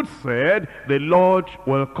 Jude said the Lord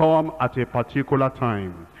will come at a particular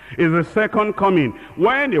time. Is the second coming,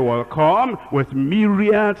 when he will come with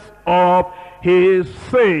myriads of his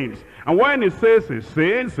saints. And when it says his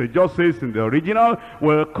saints, it just says in the original,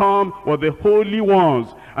 will come with the holy ones.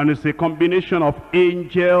 And it's a combination of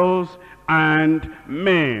angels and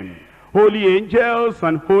men. Holy angels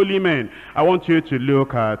and holy men. I want you to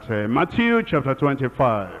look at Matthew chapter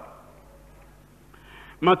 25.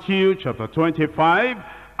 Matthew chapter 25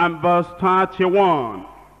 and verse 31.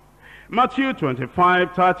 Matthew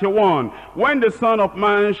 25:31. When the Son of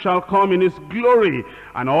Man shall come in his glory,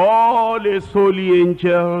 and all his holy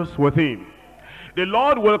angels with him. The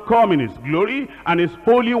Lord will come in his glory, and his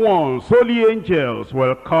holy ones, holy angels,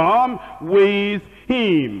 will come with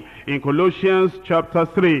him. In Colossians chapter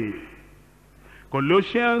 3.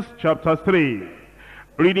 Colossians chapter 3.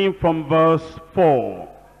 Reading from verse 4.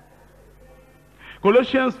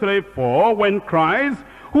 Colossians 3:4. When Christ,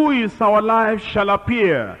 who is our life, shall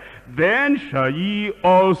appear, then shall ye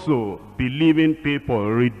also, believing people,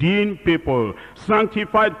 redeemed people,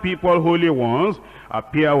 sanctified people, holy ones,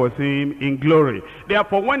 appear with him in glory.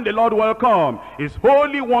 Therefore, when the Lord will come, his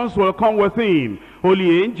holy ones will come with him.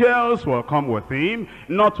 Holy angels will come with him.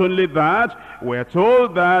 Not only that, we're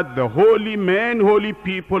told that the holy men, holy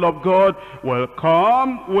people of God will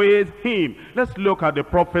come with him. Let's look at the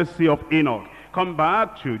prophecy of Enoch. Come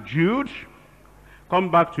back to Jude. Come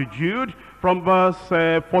back to Jude from verse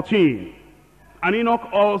 14. And Enoch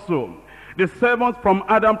also, the seventh from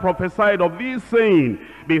Adam, prophesied of these, saying,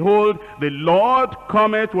 behold, the Lord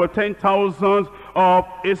cometh with 10,000 of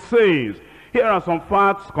his saints. Here are some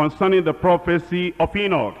facts concerning the prophecy of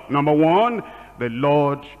Enoch. Number one, the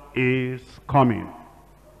Lord is coming.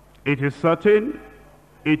 It is certain,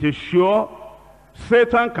 it is sure,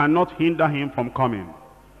 Satan cannot hinder him from coming.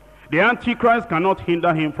 The Antichrist cannot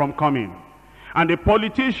hinder him from coming. And the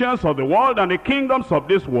politicians of the world and the kingdoms of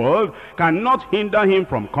this world cannot hinder him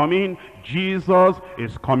from coming. Jesus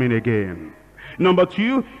is coming again. Number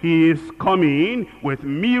two, he is coming with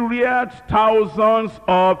myriads, thousands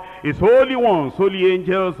of his holy ones, holy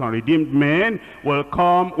angels and redeemed men will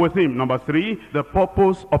come with him. Number three, the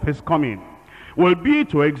purpose of his coming will be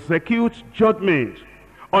to execute judgment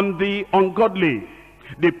on the ungodly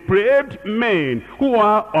Depraved men who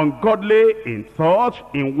are ungodly in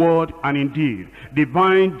thought, in word, and in deed.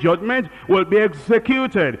 Divine judgment will be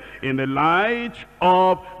executed in the light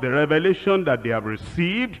of the revelation that they have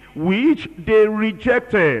received, which they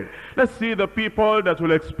rejected. Let's see the people that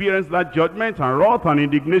will experience that judgment and wrath and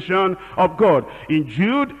indignation of God. In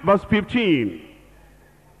Jude verse 15.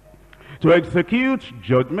 To execute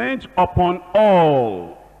judgment upon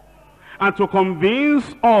all, and to convince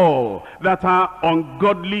all that are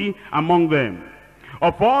ungodly among them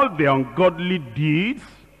of all their ungodly deeds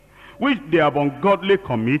which they have ungodly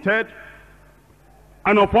committed,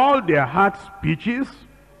 and of all their hard speeches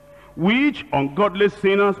which ungodly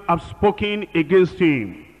sinners have spoken against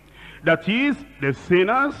him. That is, the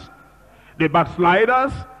sinners, the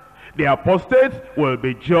backsliders, the apostates will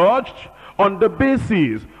be judged on the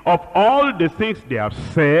basis of all the things they have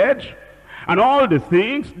said and all the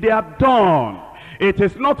things they have done. It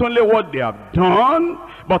is not only what they have done,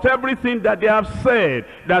 but everything that they have said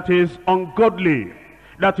that is ungodly,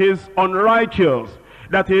 that is unrighteous,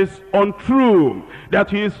 that is untrue,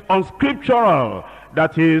 that is unscriptural,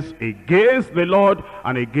 that is against the Lord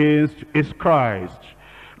and against his Christ.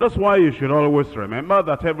 That's why you should always remember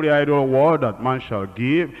that every idle word that man shall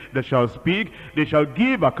give, they shall speak, they shall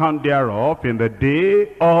give account thereof in the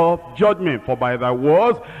day of judgment. For by thy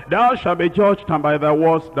words thou shalt be judged, and by thy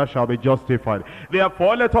words thou shalt be justified.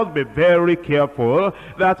 Therefore let us be very careful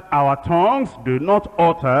that our tongues do not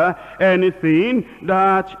utter anything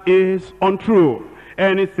that is untrue,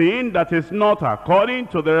 anything that is not according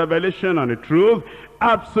to the revelation and the truth,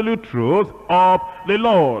 absolute truth of the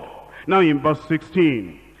Lord. Now in verse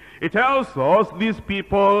 16, it tells us these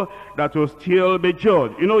people that will still be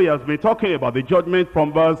judged. You know, he has been talking about the judgment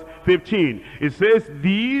from verse 15. It says,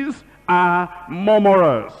 these are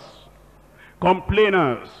murmurers,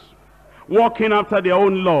 complainers, walking after their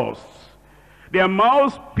own lusts. Their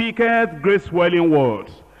mouths speaketh great swelling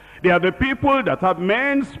words. They are the people that have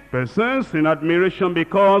men's persons in admiration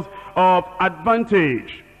because of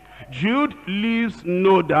advantage. Jude leaves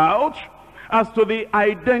no doubt as to the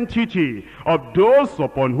identity of those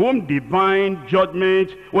upon whom divine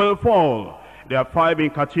judgment will fall. There are 5 in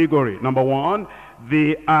category. Number 1,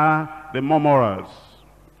 they are the murmurers.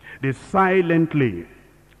 They silently,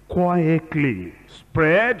 quietly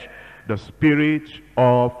spread the spirit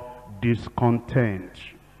of discontent.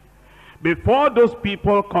 Before those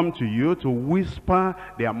people come to you to whisper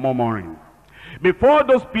their murmuring, before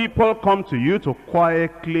those people come to you to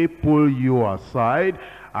quietly pull you aside,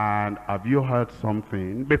 and have you heard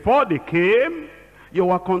something? Before they came, you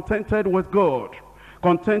were contented with God,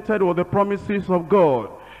 contented with the promises of God,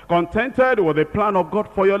 contented with the plan of God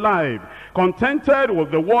for your life, contented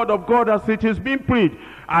with the word of God as it is being preached.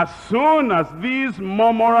 As soon as these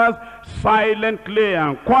murmurers silently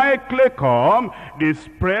and quietly come, they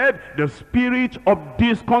spread the spirit of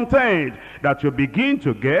discontent, that you begin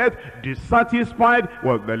to get dissatisfied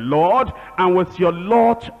with the Lord and with your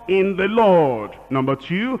lot in the Lord. Number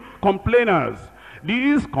 2, complainers.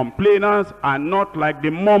 These complainers are not like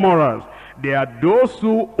the murmurers. They are those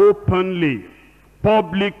who openly,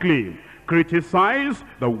 publicly criticize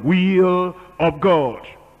the will of God.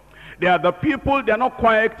 They are the people, they are not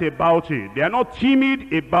quiet about it. They are not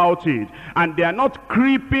timid about it. And they are not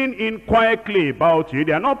creeping in quietly about it.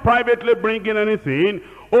 They are not privately bringing anything.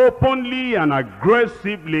 Openly and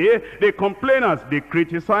aggressively, they complain as they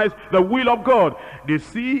criticize the will of God. They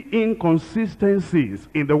see inconsistencies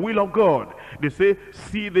in the will of God. They say,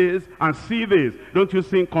 see this and see this. Don't you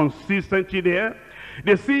see inconsistency there?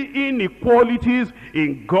 They see inequalities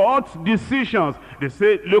in God's decisions. They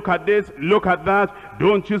say, look at this, look at that.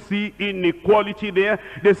 Don't you see inequality there?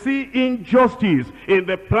 They see injustice in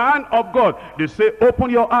the plan of God. They say, open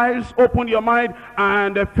your eyes, open your mind,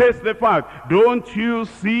 and face the fact. Don't you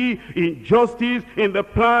see injustice in the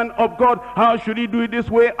plan of God? How should he do it this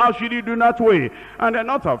way? How should he do it that way? And they're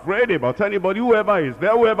not afraid about anybody. Whoever is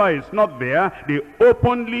there, whoever is not there, they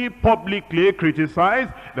openly, publicly criticize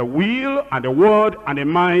the will and the word and the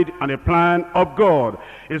mind and the plan of God.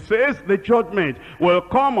 It says the judgment will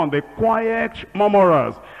come on the quiet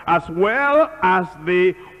murmurers as well as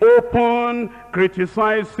the open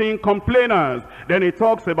criticizing complainers. Then it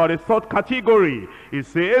talks about a third category. It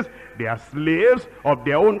says they are slaves of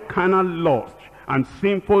their own carnal lust and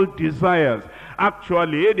sinful desires.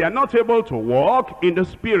 Actually, they are not able to walk in the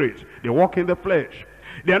spirit. They walk in the flesh.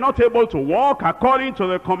 They are not able to walk according to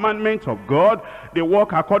the commandments of God. They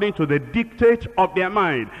walk according to the dictate of their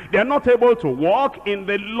mind. They are not able to walk in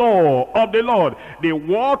the law of the Lord. They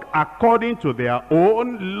walk according to their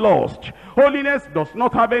own lust. Holiness does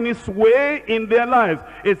not have any sway in their lives.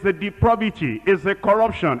 It's the depravity, it's the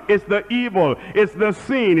corruption, it's the evil, it's the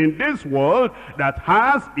sin in this world that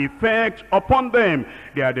has effect upon them.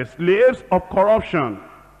 They are the slaves of corruption,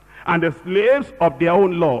 and the slaves of their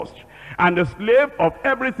own lust, and the slave of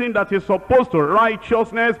everything that is opposed to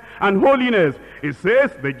righteousness and holiness. It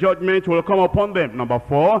says the judgment will come upon them. Number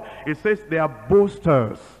 4, it says they are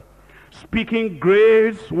boasters, speaking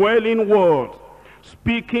great swelling words,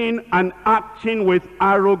 speaking and acting with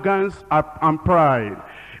arrogance and pride.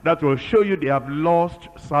 That will show you they have lost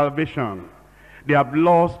salvation. They have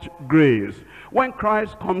lost grace. When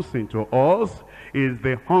Christ comes into us, he is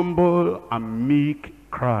the humble and meek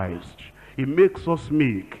Christ. He makes us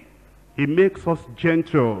meek. He makes us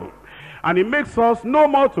gentle. And he makes us no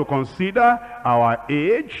more to consider our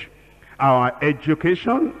age, our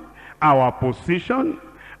education, our position,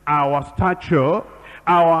 our stature,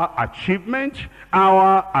 our achievement,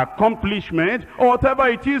 our accomplishment, or whatever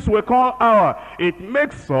it is we call our. It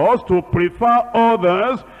makes us to prefer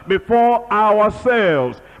others before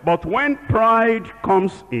ourselves. But when pride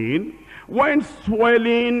comes in, when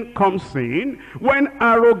swelling comes in, when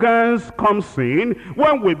arrogance comes in,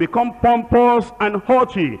 when we become pompous and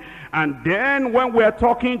haughty, and then when we are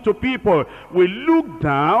talking to people, we look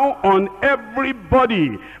down on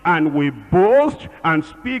everybody, and we boast and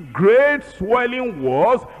speak great swelling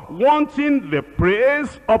words, wanting the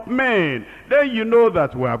praise of men, then you know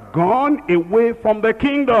that we have gone away from the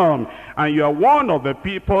kingdom, and you are one of the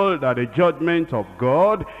people that the judgment of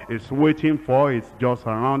God is waiting for. It's just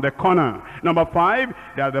around the corner. Number 5,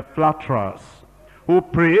 they are the flatterers, who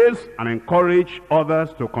praise and encourage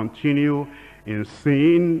others to continue in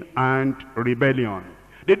sin and rebellion.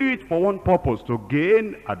 They do it for one purpose: to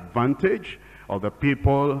gain advantage of the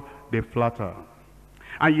people they flatter.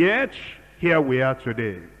 And yet, here we are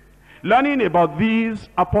today, learning about these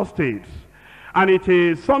apostates. And it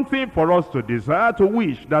is something for us to desire, to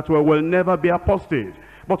wish that we will never be apostate.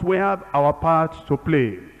 But we have our part to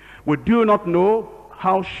play. We do not know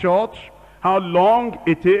how short, how long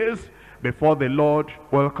it is before the Lord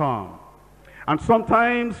will come. And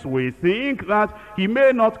sometimes we think that he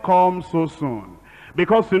may not come so soon.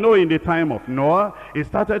 Because, you know, in the time of Noah, he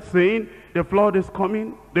started saying, the flood is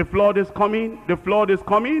coming, the flood is coming, the flood is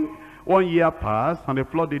coming. 1 year passed and the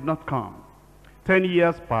flood did not come. 10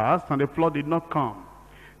 years passed and the flood did not come.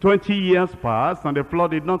 20 years passed and the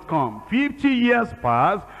flood did not come. 50 years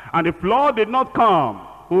passed and the flood did not come.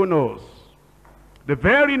 Who knows? The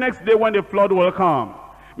very next day when the flood will come,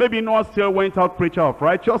 maybe Noah still went out preacher of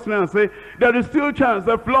righteousness and say, there is still chance,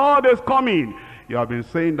 the flood is coming. You have been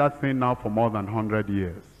saying that thing now for more than 100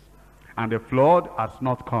 years. And the flood has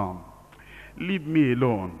not come. Leave me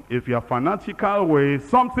alone. If you are fanatical with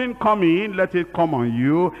something coming, let it come on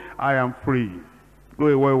you. I am free. Go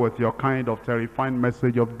away with your kind of terrifying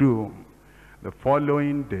message of doom. The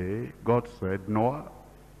following day, God said, Noah,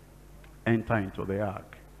 enter into the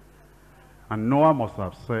ark. And Noah must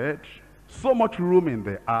have said, so much room in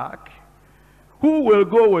the ark. Who will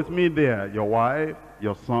go with me there? Your wife,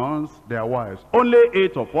 your sons, their wives. Only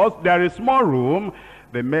 8 of us. There is more room.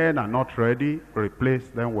 The men are not ready. Replace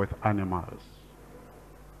them with animals.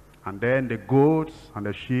 And then the goats and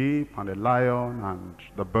the sheep and the lion and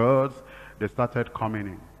the birds, they started coming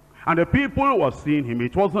in. And the people were seeing him.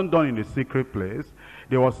 It wasn't done in a secret place.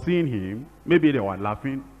 They were seeing him. Maybe they were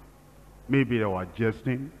laughing. Maybe they were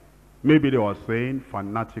jesting. Maybe they were saying,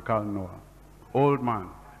 fanatical Noah, old man.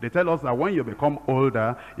 They tell us that when you become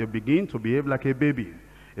older, you begin to behave like a baby.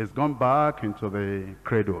 It's gone back into the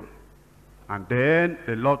cradle. And then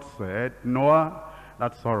the Lord said, Noah,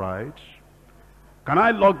 that's all right. Can I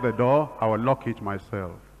lock the door? I will lock it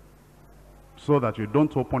myself, so that you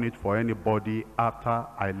don't open it for anybody after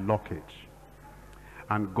I lock it.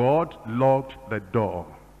 And God locked the door,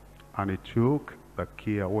 and he took the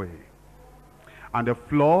key away. And the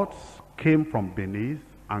floods came from beneath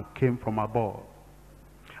and came from above,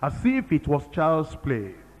 as if it was child's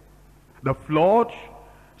play. The flood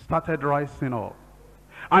started rising up.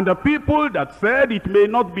 And the people that said it may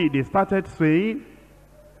not be, they started saying,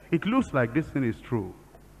 it looks like this thing is true.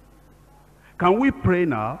 Can we pray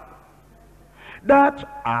now?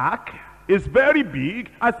 That ark is very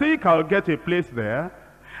big. I think I'll get a place there.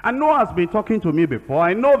 And Noah has been talking to me before.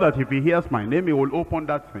 I know that if he hears my name, he will open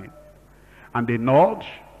that thing. And they knocked.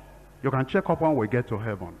 You can check up when we get to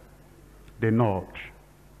heaven. They knocked.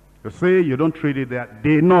 You say you don't treat it there.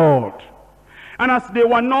 They knocked. And as they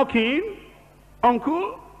were knocking,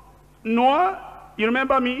 Uncle, Noah, you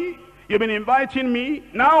remember me? You've been inviting me.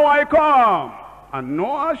 Now I come. And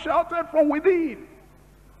Noah shouted from within,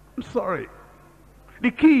 I'm sorry.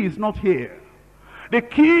 The key is not here. The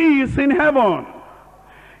key is in heaven.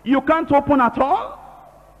 You can't open at all.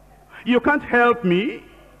 You can't help me.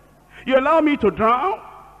 You allow me to drown.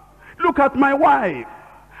 Look at my wife.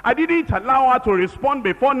 I didn't allow her to respond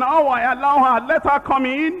before. Now I allow her. Let her come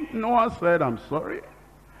in. Noah said, I'm sorry.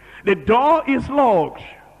 The door is locked.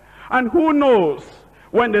 And who knows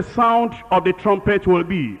when the sound of the trumpet will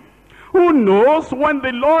be? Who knows when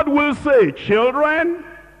the Lord will say, children,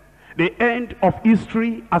 the end of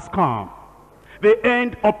history has come. The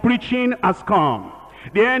end of preaching has come.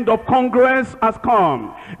 The end of Congress has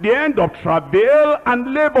come. The end of travail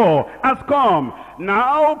and labor has come.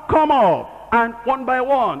 Now come up. And one by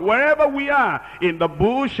one, wherever we are, in the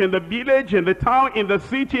bush, in the village, in the town, in the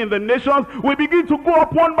city, in the nations, we begin to go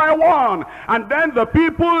up one by one. And then the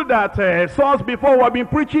people that saw us before, we have been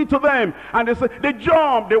preaching to them, and they say, they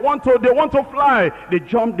jump, they want to fly. They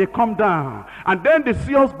jump, they come down. And then they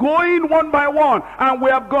see us going one by one, and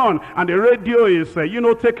we have gone. And the radio is,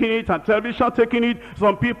 taking it, and television taking it.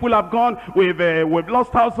 Some people have gone. We've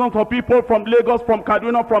lost thousands of people from Lagos, from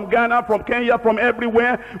Kaduna, from Ghana, from Kenya, from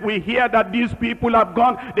everywhere. We hear that these people have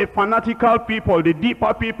gone. The fanatical people, the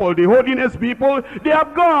deeper people, the holiness people, they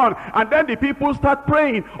have gone. And then the people start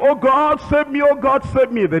praying, oh God, save me, oh God,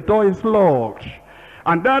 save me. The door is locked.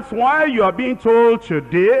 And that's why you are being told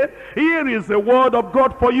today, here is the word of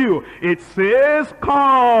God for you. It says,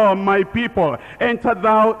 come, my people, enter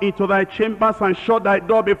thou into thy chambers and shut thy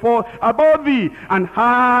door before above thee, and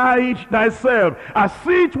hide thyself, as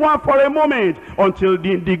it were for a moment, until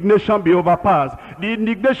the indignation be overpassed. The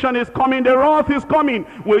indignation is coming, the wrath is coming.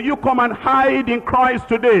 Will you come and hide in Christ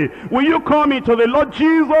today? Will you come into the Lord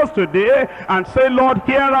Jesus today and say, Lord,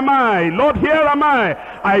 here am I. Lord, here am I.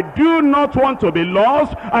 I do not want to be lost.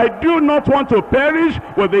 I do not want to perish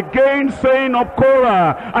with the gainsaying of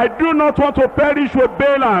Korah. I do not want to perish with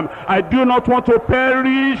Balaam. I do not want to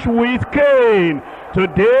perish with Cain.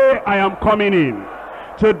 Today I am coming in.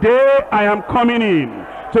 Today I am coming in.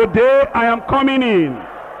 Today I am coming in.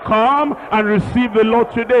 Come and receive the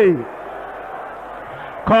Lord today.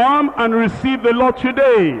 Come and receive the Lord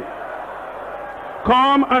today.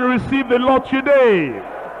 Come and receive the Lord today.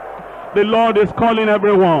 The Lord is calling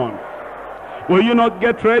everyone. Will you not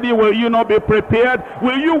get ready? Will you not be prepared?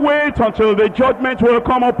 Will you wait until the judgment will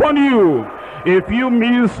come upon you? If you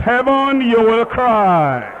miss heaven, you will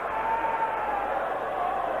cry.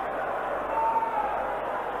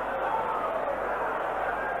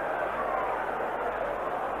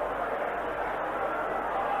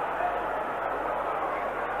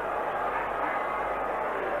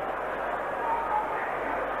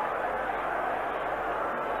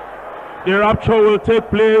 The rapture will take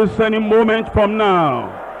place any moment from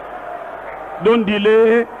now. Don't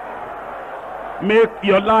delay. Make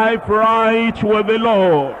your life right with the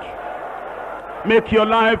Lord. Make your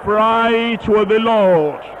life right with the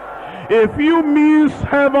Lord. If you miss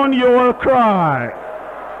heaven, you will cry.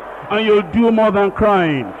 And you'll do more than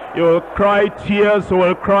crying. You will cry tears, you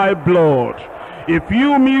will cry blood. If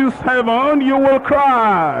you miss heaven, you will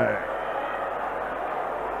cry.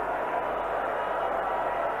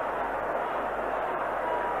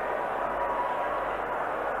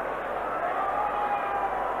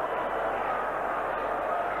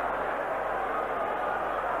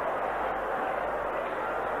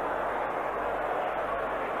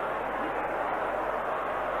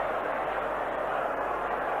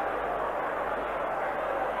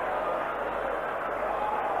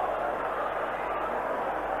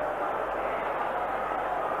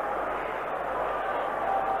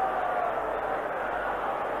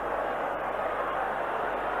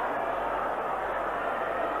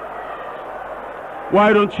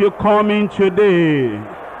 Why don't you come in today?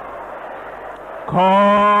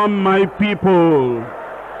 Come, my people.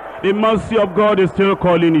 The mercy of God is still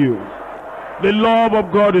calling you. The love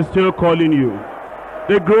of God is still calling you.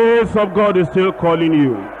 The grace of God is still calling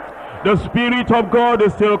you. The Spirit of God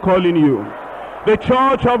is still calling you. The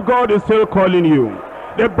church of God is still calling you.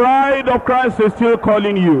 The bride of Christ is still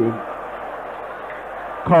calling you.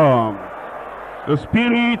 Come. The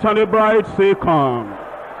Spirit and the bride say, come.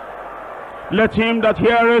 Let him that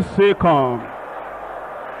heareth say, come.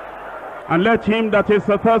 And let him that is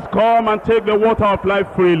athirst come and take the water of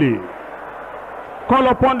life freely. Call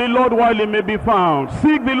upon the Lord while he may be found.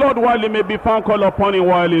 Seek the Lord while he may be found. Call upon him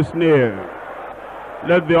while he is near.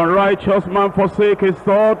 Let the unrighteous man forsake his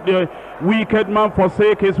thought. The wicked man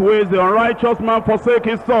forsake his ways. The unrighteous man forsake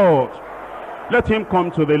his thought. Let him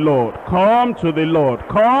come to the Lord. Come to the Lord.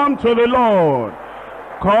 Come to the Lord.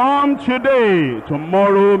 Come today.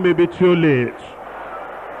 Tomorrow may be too late.